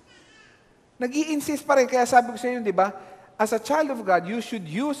nag-i-insist. Nag-i-insist pa rin. Kaya sabi ko sa inyo, di ba, as a child of God, you should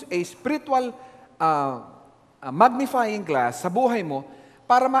use a spiritual magnifying glass sa buhay mo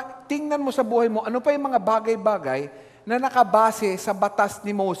para tingnan mo sa buhay mo ano pa yung mga bagay-bagay na nakabase sa batas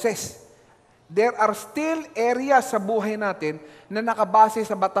ni Moses. There are still areas sa buhay natin na nakabase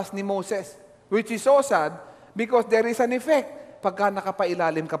sa batas ni Moses, which is so sad because there is an effect pagka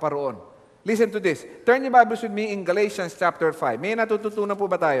nakapailalim ka pa roon. Listen to this. Turn your Bibles with me in Galatians chapter 5. May natututunan po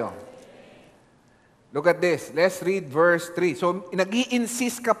ba tayo? Look at this. Let's read verse 3. So,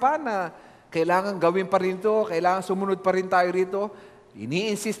 nag-i-insist ka pa na kailangan gawin pa rin ito, kailangan sumunod pa rin tayo rito.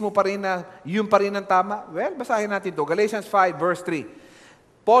 Ini-insist mo pa rin na yun pa rin ang tama. Well, basahin natin ito. Galatians 5 verse 3.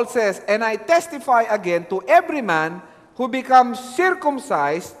 Paul says, "And I testify again to every man who becomes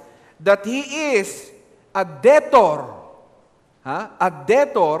circumcised that he is a debtor." A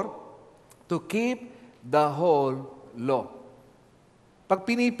debtor to keep the whole law. Pag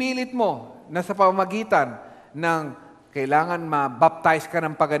pinipilit mo na sa pamamagitan ng kailangan ma-baptize ka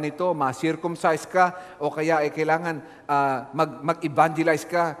ng paganito, ma-circumcise ka, o kaya ay kailangan mag-evangelize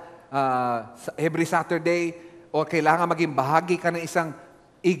ka every Saturday, o kailangan maging bahagi ka ng isang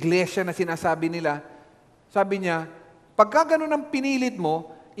iglesia na sinasabi nila, sabi niya, pagka ganun ang pinilit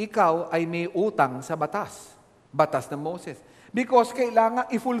mo, ikaw ay may utang sa batas. Batas ng Moses. Because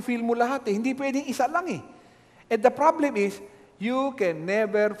kailangan i-fulfill mo lahat eh. Hindi pwedeng isa lang eh. And the problem is, you can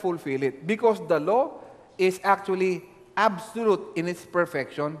never fulfill it. Because the law is actually absolute in its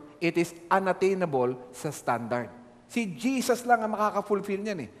perfection. It is unattainable sa standard. Si Jesus lang ang makaka-fulfill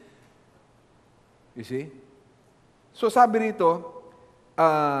niyan eh. You see? So sabi rito,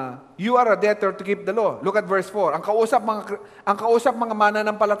 you are a debtor to keep the law. Look at verse 4. Ang kausap mga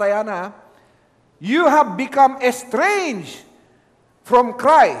mananampalataya na, you have become estranged from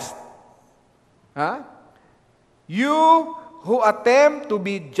Christ. You who attempt to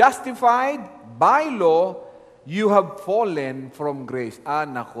be justified by law, you have fallen from grace.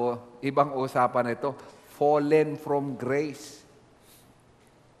 Nako, ibang usapan ito. Fallen from grace.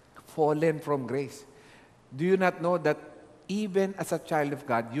 Fallen from grace. Do you not know that even as a child of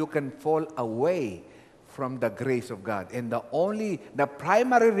God, you can fall away from the grace of God? And the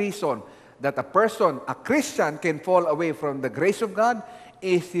primary reason that a person, a Christian, can fall away from the grace of God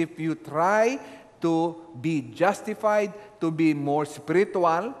is if you try to be justified, to be more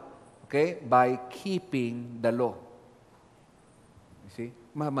spiritual, okay, by keeping the law. You see?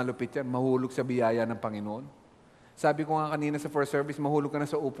 Malupit yan. Mahulog sa biyaya ng Panginoon. Sabi ko nga kanina sa first service, mahulog ka na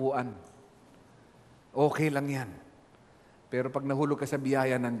sa upuan. Okay lang yan. Pero pag nahulog ka sa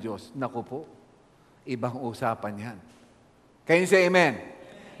biyaya ng Diyos, naku po, ibang usapan yan. Can you say amen?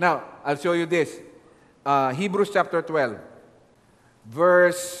 Now, I'll show you this. Hebrews chapter 12,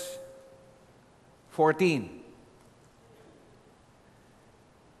 verse 14.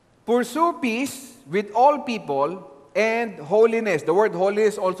 Pursue peace with all people and holiness. The word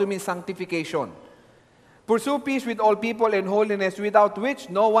holiness also means sanctification. Pursue peace with all people and holiness, without which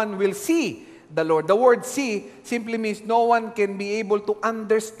no one will see the Lord. The word see simply means no one can be able to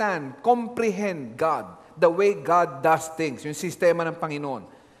understand, comprehend God, the way God does things, yung sistema ng Panginoon.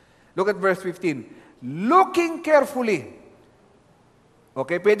 Look at verse 15. Looking carefully.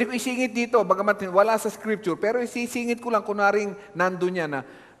 Okay, pwede ko isingit dito, bagamat wala sa scripture, pero isisingit ko lang kunaring nandun yan na,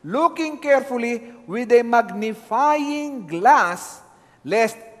 looking carefully with a magnifying glass,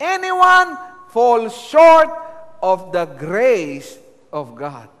 lest anyone fall short of the grace of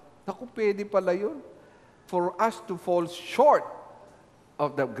God. Naku, pwede pala yun. For us to fall short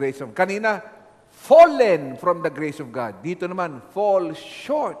of the grace of kanina, fallen from the grace of God. Dito naman, fall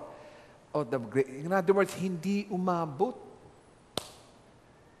short of the grace. In other words, hindi umabot.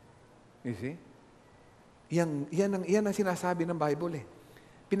 You see? Yan ang sinasabi ng Bible eh.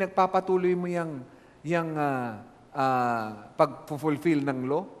 Pinagpapatuloy mo yung pag-fulfill ng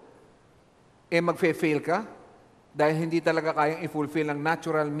law, mag-fail ka dahil hindi talaga kayang i-fulfill ng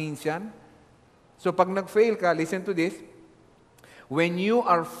natural means yan. So pag nag-fail ka, listen to this, when you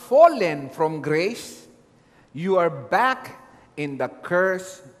are fallen from grace, you are back in the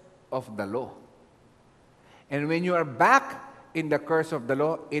curse of the law. And when you are back in the curse of the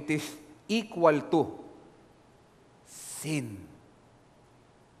law, it is equal to sin.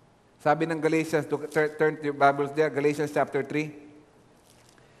 Sabi ng Galatians, turn to your Bibles there, Galatians chapter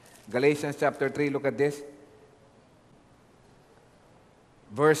 3. Galatians chapter 3, look at this.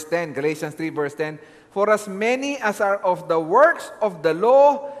 Verse 10, Galatians 3 verse 10, for as many as are of the works of the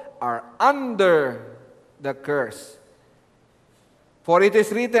law are under the curse. For it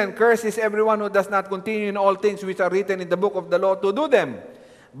is written, cursed is everyone who does not continue in all things which are written in the book of the law to do them.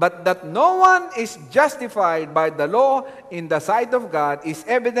 But that no one is justified by the law in the sight of God is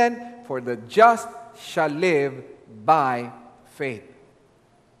evident, for the just shall live by faith.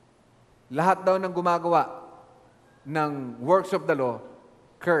 Lahat daw ng gumagawa ng works of the law,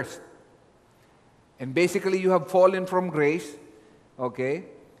 cursed. And basically, you have fallen from grace, okay?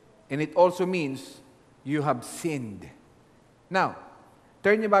 And it also means you have sinned. Now,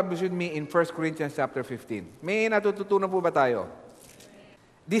 turn your Bibles with me in 1 Corinthians chapter 15. May natututunan po ba tayo?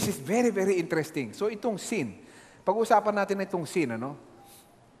 This is very, very interesting. So, itong sin, pag-uusapan natin itong sin, ano?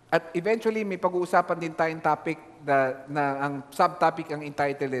 At eventually, may pag-uusapan din tayong topic na ang subtopic ang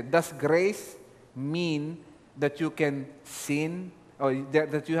entitled, does grace mean that you can sin? Or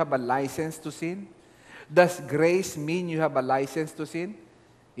that you have a license to sin? Does grace mean you have a license to sin?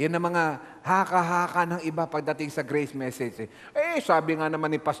 Yan ang mga haka-haka ng iba pagdating sa grace message. Sabi nga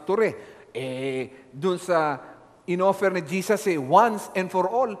naman ni pastor dun sa in-offer ni Jesus once and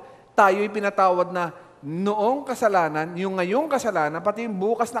for all, tayo'y pinatawad na noong kasalanan, yung ngayong kasalanan, pati yung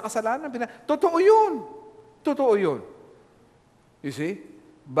bukas na kasalanan. Totoo yun. Totoo yun. You see?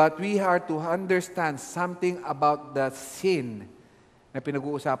 But we are to understand something about the sin na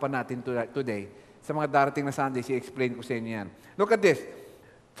pinag-uusapan natin today. Sa mga darating na Sunday, i-explain ko sa inyo yan. Look at this.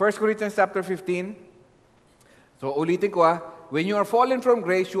 1 Corinthians chapter 15. So, ulitin ko when you are fallen from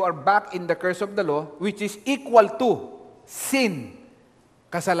grace, you are back in the curse of the law, which is equal to sin,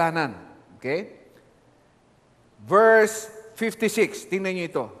 kasalanan. Okay? Verse 56. Tingnan niyo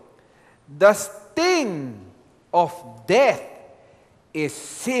ito. The sting of death is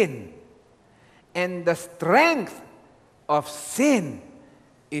sin, and the strength of sin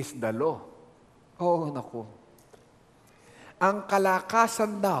is the law. Oh, naku. Ang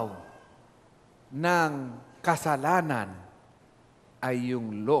kalakasan daw ng kasalanan ay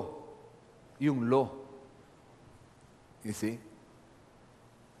yung law. Yung law. You see?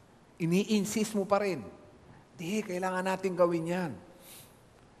 Ini-insist mo pa rin. Di, kailangan natin gawin yan.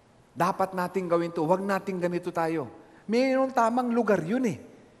 Dapat natin gawin to. Huwag natin ganito tayo. Mayroong tamang lugar yun eh.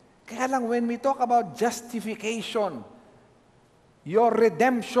 Kaya lang, when we talk about justification, your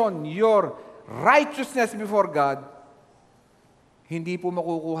redemption, your righteousness before God, hindi po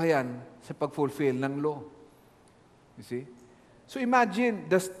makukuha yan sa pag-fulfill ng law. You see? So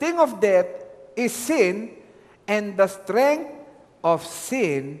imagine, the sting of death is sin, and the strength of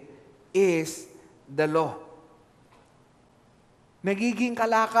sin is the law. Nagiging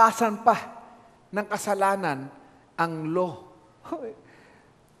kalakasan pa ng kasalanan ang law.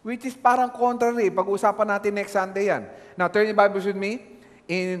 Which is parang contrary. Pag-usapan natin next Sunday yan. Now, turn your Bibles with me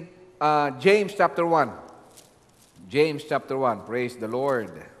in James chapter 1. James chapter 1. Praise the Lord.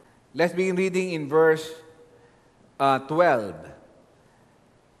 Let's begin reading in verse 12.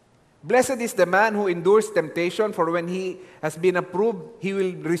 Blessed is the man who endures temptation, for when he has been approved, he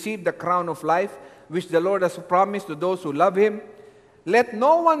will receive the crown of life, which the Lord has promised to those who love him. Let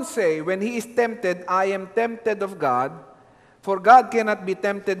no one say, when he is tempted, I am tempted of God. For God cannot be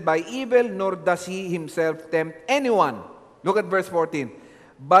tempted by evil, nor does he himself tempt anyone. Look at verse 14.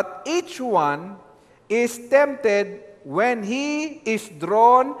 But each one is tempted when he is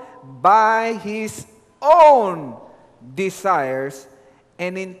drawn by his own desires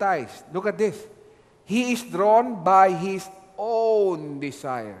and enticed. Look at this. He is drawn by his own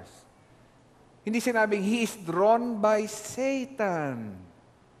desires. Hindi sinabing he is drawn by Satan.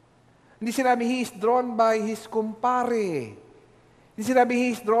 Hindi sinabing he is drawn by his kumpare. Hindi sinabing he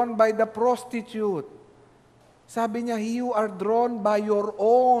is drawn by the prostitute. Sabi niya, you are drawn by your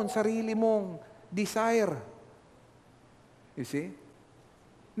own sarili mong desire. You see?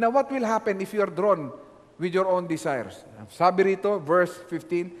 Now, what will happen if you are drawn with your own desires? Sabi rito, verse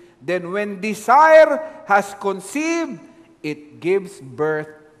 15, then when desire has conceived, it gives birth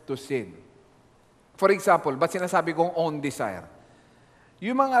to sin. For example, ba't sinasabi kong own desire?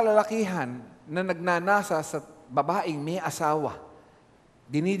 Yung mga lalakihan na nagnanasa sa babaeng may asawa,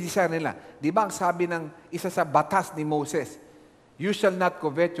 dinidesire nila. Di ba ang sabi ng isa sa batas ni Moses, you shall not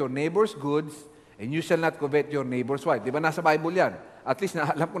covet your neighbor's goods, and you shall not covet your neighbor's wife. Di ba nasa Bible yan? At least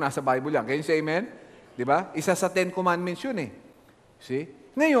alam ko nasa Bible yan. Can you say amen? Di ba? Isa sa 10 Commandments yun eh. See?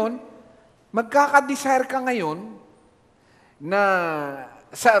 Ngayon, magkakadesire ka ngayon na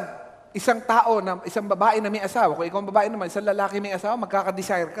sa isang tao, na isang babae na may asawa. Kung ikaw ang babae naman, isang lalaki may asawa,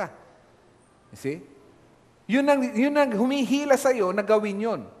 magkakadesire ka. You see? Yun ang humihila sa iyo na gawin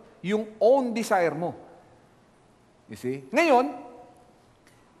yun. Yung own desire mo. You see? Ngayon,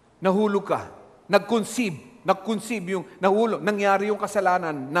 nahulog ka. Nag-conceive yung nahulog. Nangyari yung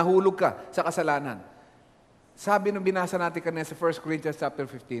kasalanan, nahulog ka sa kasalanan. Sabi nung binasa natin kanina sa 1 Corinthians chapter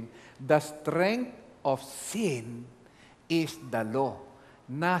 15, the strength of sin is the law.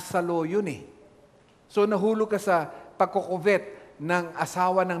 Nasa law yun eh. So nahulog ka sa pagkukuvet ng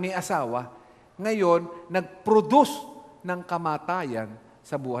asawa ng may asawa, ngayon, nag-produce ng kamatayan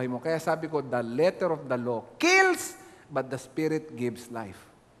sa buhay mo. Kaya sabi ko, the letter of the law kills, but the Spirit gives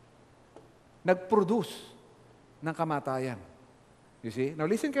life. Nag-produce ng kamatayan. You see? Now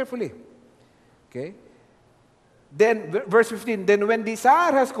listen carefully. Okay? Then, verse 15, then when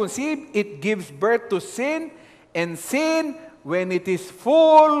desire has conceived, it gives birth to sin, and sin, when it is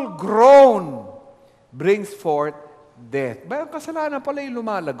full grown, brings forth death. Ba, ang kasalanan pala yung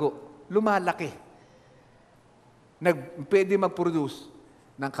lumalaki. Pwede mag-produce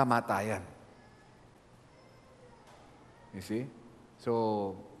ng kamatayan. You see?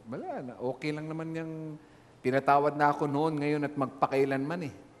 So, wala na. Okay lang naman yung pinatawad na ako noon, ngayon at magpakailanman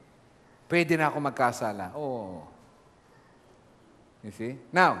eh. Pwede na ako magkasala. Oh. You see?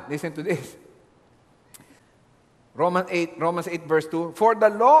 Now, listen to this. Romans 8 verse 2, for the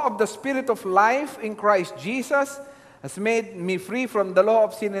law of the Spirit of life in Christ Jesus has made me free from the law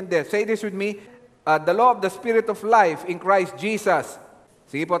of sin and death. Say this with me. The law of the Spirit of life in Christ Jesus.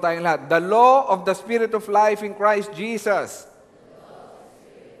 Sige po tayong lahat. The law of the Spirit of life in Christ Jesus.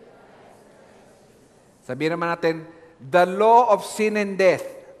 Sabihin naman natin, the law of sin and death.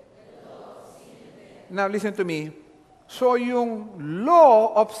 Now, listen to me. So, yung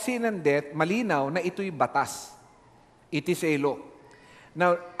law of sin and death, malinaw na ito'y batas. It is a law.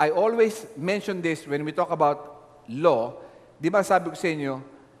 Now, I always mention this when we talk about law. Di ba sabi ko sa inyo,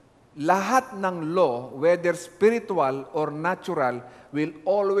 lahat ng law, whether spiritual or natural, will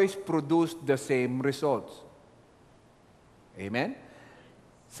always produce the same results. Amen?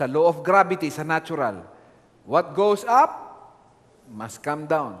 Sa law of gravity, sa natural, what goes up must come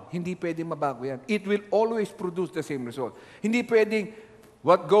down. Hindi pwedeng mabago yan. It will always produce the same result. Hindi pwedeng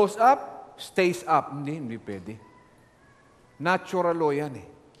what goes up, stays up. Hindi pwede. Natural law yan eh.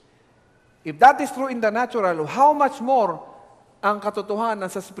 If that is true in the natural, how much more ang katotohanan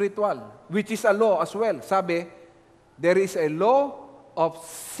sa spiritual, which is a law as well. Sabi, there is a law of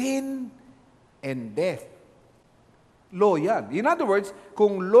sin and death. Law yan. In other words,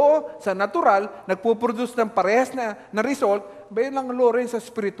 kung law sa natural, nagpuproduce ng parehas na result, ba yun lang law rin sa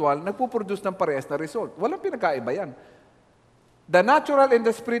spiritual, nagpuproduce ng parehas na result. Walang pinakaiba yan. The natural and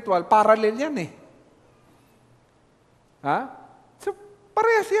the spiritual, parallel yan eh. Ha? So,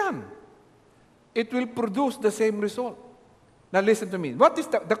 parehas yan. It will produce the same result. Now listen to me. What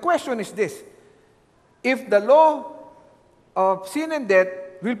is the question is this. If the law of sin and death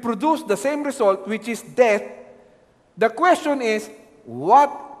will produce the same result, which is death, the question is, what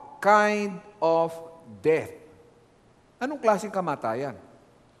kind of death? Anong klaseng kamatayan?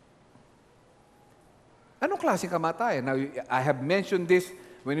 Anong klaseng kamatayan? Now, I have mentioned this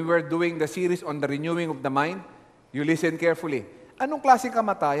when we were doing the series on the renewing of the mind. You listen carefully. Anong klaseng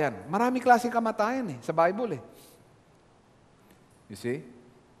kamatayan? Maraming klaseng kamatayan sa Bible eh. You see?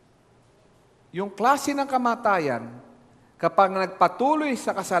 Yung klase ng kamatayan, kapag nagpatuloy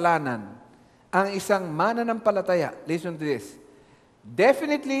sa kasalanan, ang isang mananampalataya, listen to this,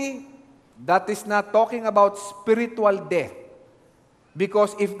 definitely, that is not talking about spiritual death.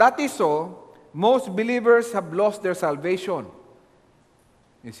 Because if that is so, most believers have lost their salvation.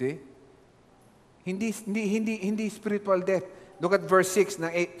 You see? Hindi spiritual death. Look at verse 6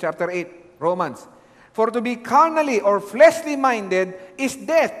 ng chapter 8, Romans. For to be carnally or fleshly minded is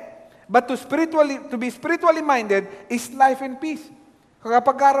death, but to be spiritually minded is life and peace.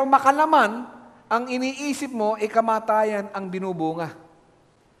 Kapag araw makalaman, ang iniisip mo, kamatayan ang binubunga.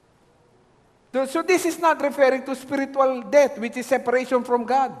 So this is not referring to spiritual death, which is separation from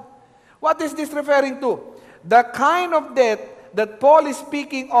God. What is this referring to? The kind of death that Paul is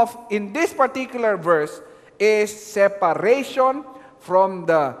speaking of in this particular verse is separation from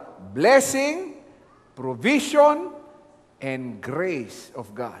the blessing, provision, and grace of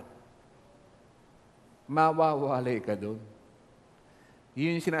God. Mawawalay ka doon.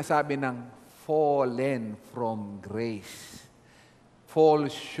 Yun yung sinasabi ng fallen from grace. Fall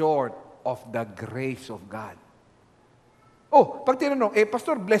short of the grace of God. Oh, pag tinanong,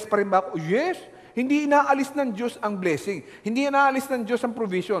 Pastor, blessed pa rin ba ako? Yes. Hindi inaalis ng Diyos ang blessing. Hindi inaalis ng Diyos ang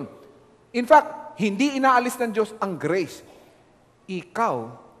provision. In fact, hindi inaalis ng Diyos ang grace. Ikaw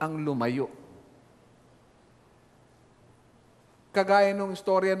ang lumayo. Kagaya nung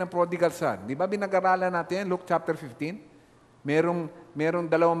istorya ng prodigal son. Di ba binag-aralan natin yan, Luke chapter 15? Merong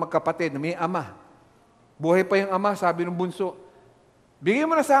dalawang magkapatid na may ama. Buhay pa yung ama, sabi ng bunso, bigyan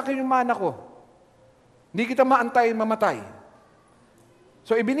mo na sa akin yung mana ko. Hindi kita maantayin mamatay.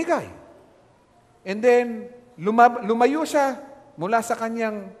 So ibinigay. And then, lumayo siya mula sa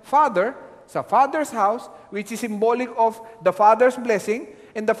kanyang father, sa father's house, which is symbolic of the father's blessing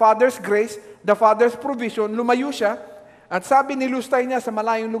and the father's grace, the father's provision. Lumayo siya. At sabi nilustay niya sa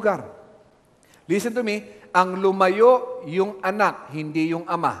malayong lugar. Listen to me, ang lumayo yung anak, hindi yung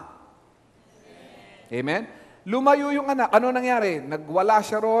ama. Amen? Lumayo yung anak. Ano nangyari? Nagwala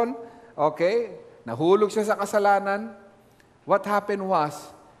siya ron, okay? Nahulog siya sa kasalanan. What happened was,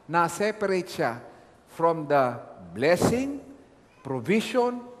 na-separate siya from the blessing,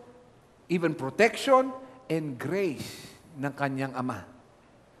 provision, even protection, and grace ng kanyang ama.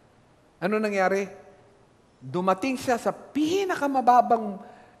 Ano nangyari? Dumating siya sa pinakamababang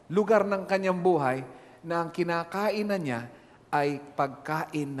lugar ng kanyang buhay na ang kinakainan niya ay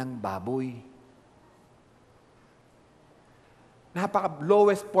pagkain ng baboy.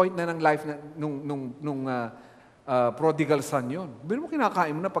 Napaka-lowest point na ng life nung prodigal son yun. Bino mo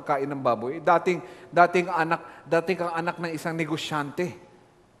kinakain mo na pagkain ng baboy. Dating kang anak ng isang negosyante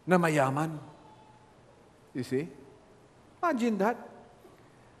na mayaman. You see? Imagine that.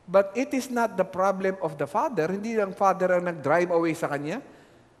 But it is not the problem of the father. Hindi lang father ang nag-drive away sa kanya.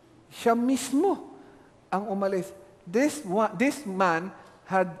 Siya mismo ang umalis. This man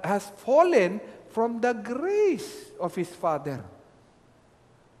has fallen from the grace of his father.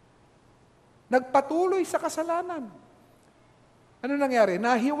 Nagpatuloy sa kasalanan. Ano nangyari?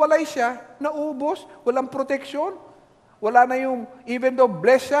 Nahiwalay siya, naubos, walang proteksyon. Wala na yung, even though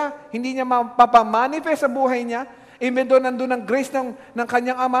blessed siya, hindi niya mapamanifest sa buhay niya. Even though nandun ang grace ng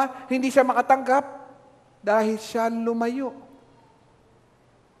kanyang ama, hindi siya makatanggap dahil siya lumayo.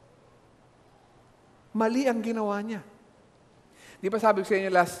 Mali ang ginawa niya. Di ba sabi ko sa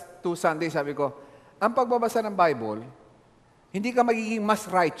inyo last 2 Sundays, sabi ko, ang pagbabasa ng Bible, hindi ka magiging mas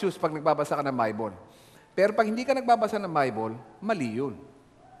righteous pag nagbabasa ka ng Bible. Pero pag hindi ka nagbabasa ng Bible, mali yun.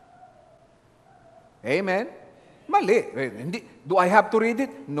 Amen? Mali. Do I have to read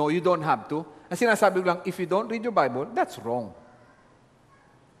it? No, you don't have to. Ang sinasabi ko lang, if you don't read your Bible, that's wrong.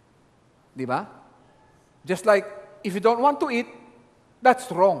 Di ba? Just like, if you don't want to eat, that's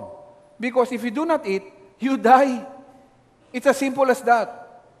wrong. Because if you do not eat, you die. It's as simple as that.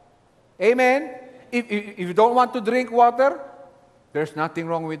 Amen? If you don't want to drink water, there's nothing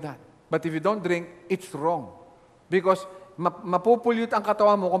wrong with that. But if you don't drink, it's wrong. Because mapupulyot ang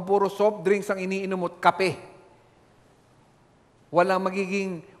katawan mo kung puro soft drinks ang iniinom mo at kape.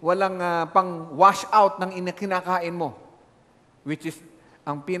 Walang pang wash out ng kinakain mo. Which is,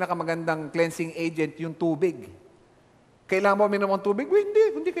 ang pinakamagandang cleansing agent, yung tubig. Kailangan mo minom ng tubig?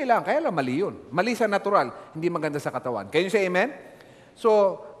 Hindi kailangan. Kaya lang mali yun. Mali sa natural, hindi maganda sa katawan. Can you say amen?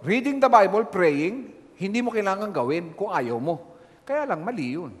 So, reading the Bible, praying, hindi mo kailangan gawin kung ayaw mo. Kaya lang,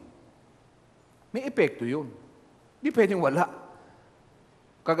 mali yun. May epekto yun. Hindi pwedeng wala.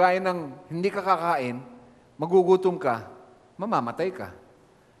 Kagaya ng hindi ka kakain, magugutom ka, mamamatay ka.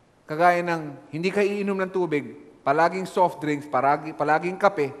 Kagaya ng hindi ka iinom ng tubig, palaging soft drinks, palaging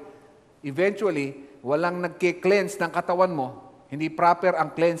kape, eventually, walang nagki-cleanse ng katawan mo, hindi proper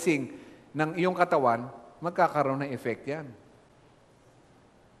ang cleansing ng iyong katawan, magkakaroon ng effect yan.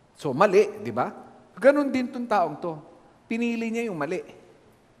 So, mali, di ba? Ganon din itong taong to. Pinili niya yung mali.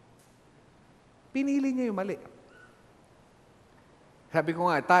 Pinili niya yung mali. Sabi ko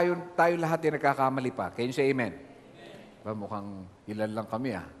nga, tayo lahat din nagkakamali pa. Can you say amen? Mukhang ilan lang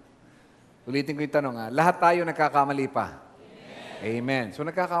kami Ulitin ko yung tanong lahat tayo nagkakamali pa. Amen. So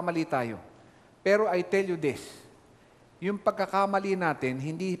nagkakamali tayo. Pero I tell you this, yung pagkakamali natin,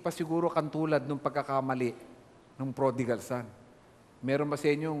 hindi pa siguro kantulad ng pagkakamali ng prodigal son. Meron ba sa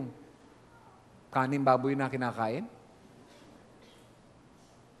inyong kaning baboy na kinakain?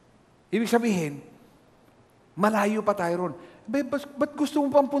 Ibig sabihin, malayo pa tayo ron. Ba't gusto mo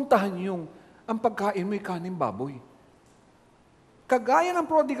pang puntahan ang pagkain mo'y kaning baboy? Kagaya ng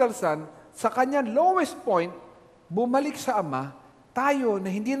prodigal son, sa kanyang lowest point, bumalik sa Ama, tayo na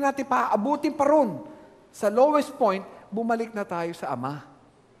hindi na natin paaabutin pa ron. Sa lowest point, bumalik na tayo sa Ama.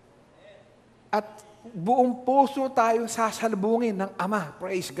 At buong puso tayo sasalubungin ng Ama.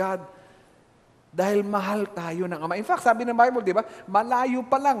 Praise God. Dahil mahal tayo ng Ama. In fact, sabi ng Bible, di ba? Malayo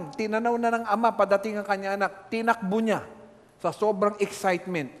pa lang, tinanaw na ng Ama, padating ang kanyang anak, tinakbo niya sa sobrang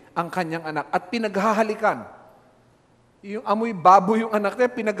excitement ang kanyang anak at pinaghahalikan. Yung amoy baboy yung anak niya,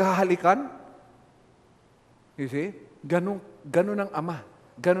 pinaghahalikan. You see? Ganun ang Ama.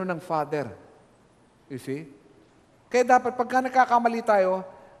 Ganun ang Father. You see? Kaya dapat pagka nagkakamali tayo,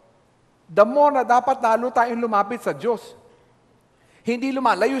 the more na dapat lalo tayong lumapit sa Diyos. Hindi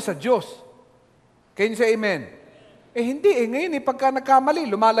lumalayo sa Diyos. Can you say amen? Hindi ngayon pagka nagkamali,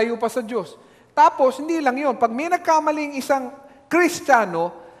 lumalayo pa sa Diyos. Tapos, hindi lang yun. Pag may nagkamaling isang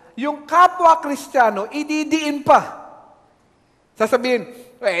Kristiyano, yung kapwa Kristiyano, ididiin pa. Sasabihin,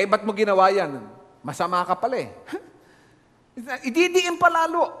 ba't mo ginawa yan? Masama ka pala eh. Ididiin pa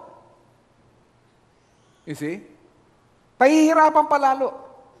lalo. You see? Pahihirapan pa lalo.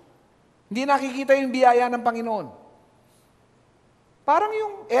 Hindi nakikita yung biyaya ng Panginoon. Parang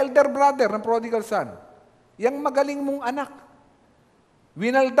yung elder brother ng prodigal son. Yang magaling mong anak.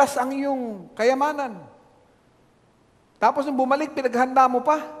 Winaldas ang iyong kayamanan. Tapos nung bumalik, pinaghanda mo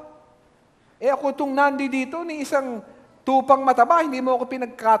pa. Ako itong nandi dito ni isang tupang mataba, hindi mo ako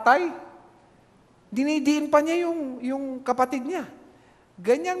pinagkatay. Dinidiin pa niya yung kapatid niya.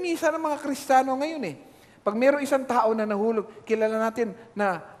 Ganyan minsan ang mga Kristiyano ngayon eh. Pag mayroong isang tao na nahulog, kilala natin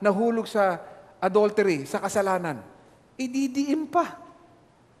na nahulog sa adultery, sa kasalanan, ididiin pa.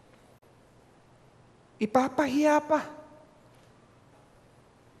 Ipapahiya pa.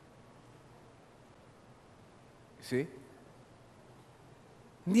 See?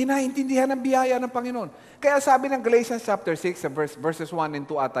 Hindi naintindihan ang biyaya ng Panginoon. Kaya sabi ng Galatians chapter 6, verses 1 and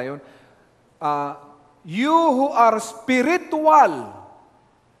 2 ata yun, you who are spiritual,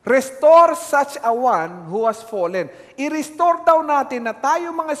 restore such a one who has fallen. I-restore daw natin na tayo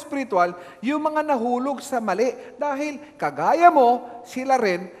mga spiritual, yung mga nahulog sa mali. Dahil kagaya mo, sila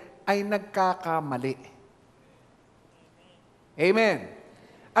rin ay nagkakamali. Amen.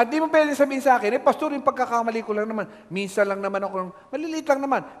 At di mo pwede sabihin sa akin, pastor, yung pagkakamali ko lang naman. Minsan lang naman ako, maliliit lang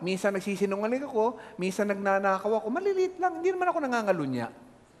naman. Minsan nagsisinungaling ako, minsan nagnanakaw ako, maliliit lang. Hindi naman ako nangangalunya.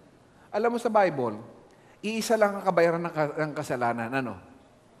 Alam mo sa Bible, iisa lang ang kabayaran ng kasalanan. Ano?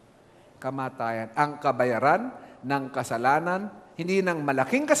 Kamatayan. Ang kabayaran ng kasalanan, hindi ng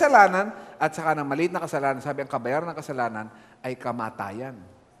malaking kasalanan at saka ng maliit na kasalanan. Sabi, ang kabayaran ng kasalanan ay kamatayan.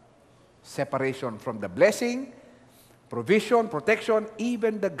 Separation from the blessing, provision, protection,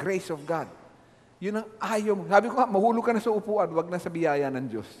 even the grace of God. Yun ang ayaw mo. Sabi ko nga, mahulog ka na sa upuan, wag na sa biyaya ng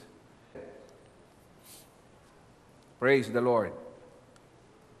Diyos. Praise the Lord.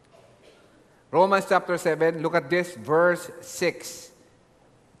 Romans chapter 7, look at this, verse 6.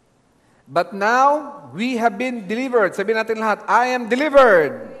 But now, we have been delivered. Sabihin natin lahat, I am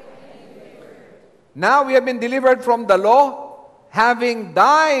delivered. Now, we have been delivered from the law, having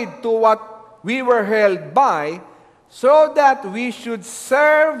died to what we were held by, so that we should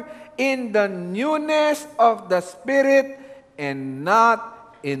serve in the newness of the Spirit and not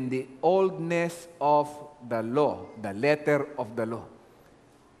in the oldness of the law, the letter of the law.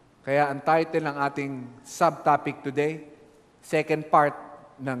 Kaya ang title ng ating subtopic today, second part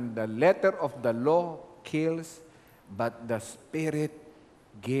ng the letter of the law kills, but the Spirit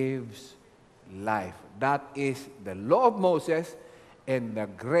gives life. That is the law of Moses and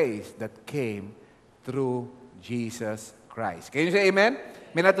the grace that came through Jesus Christ. Can you say amen?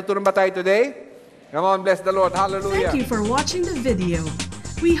 May natutunan ba tayo today? Come on, bless the Lord. Hallelujah. Thank you for watching the video.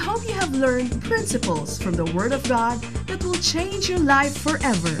 We hope you have learned principles from the Word of God that will change your life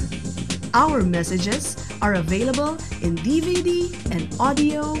forever. Our messages are available in DVD and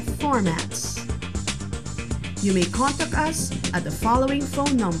audio formats. You may contact us at the following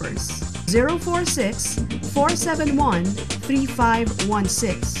phone numbers: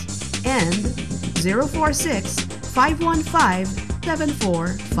 046-471-3516 and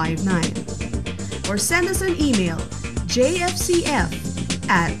 046-515-7459. Or send us an email,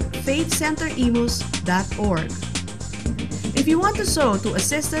 jfcf@faithcenterimus.org. If you want to sow to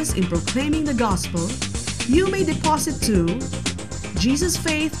assist us in proclaiming the gospel, you may deposit to Jesus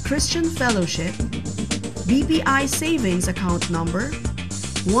Faith Christian Fellowship, BPI Savings Account Number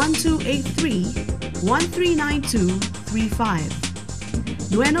 1283-139235,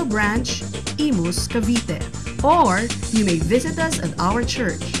 Nueno Branch, Imus, Cavite. Or you may visit us at our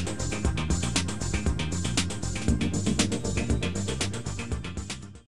church,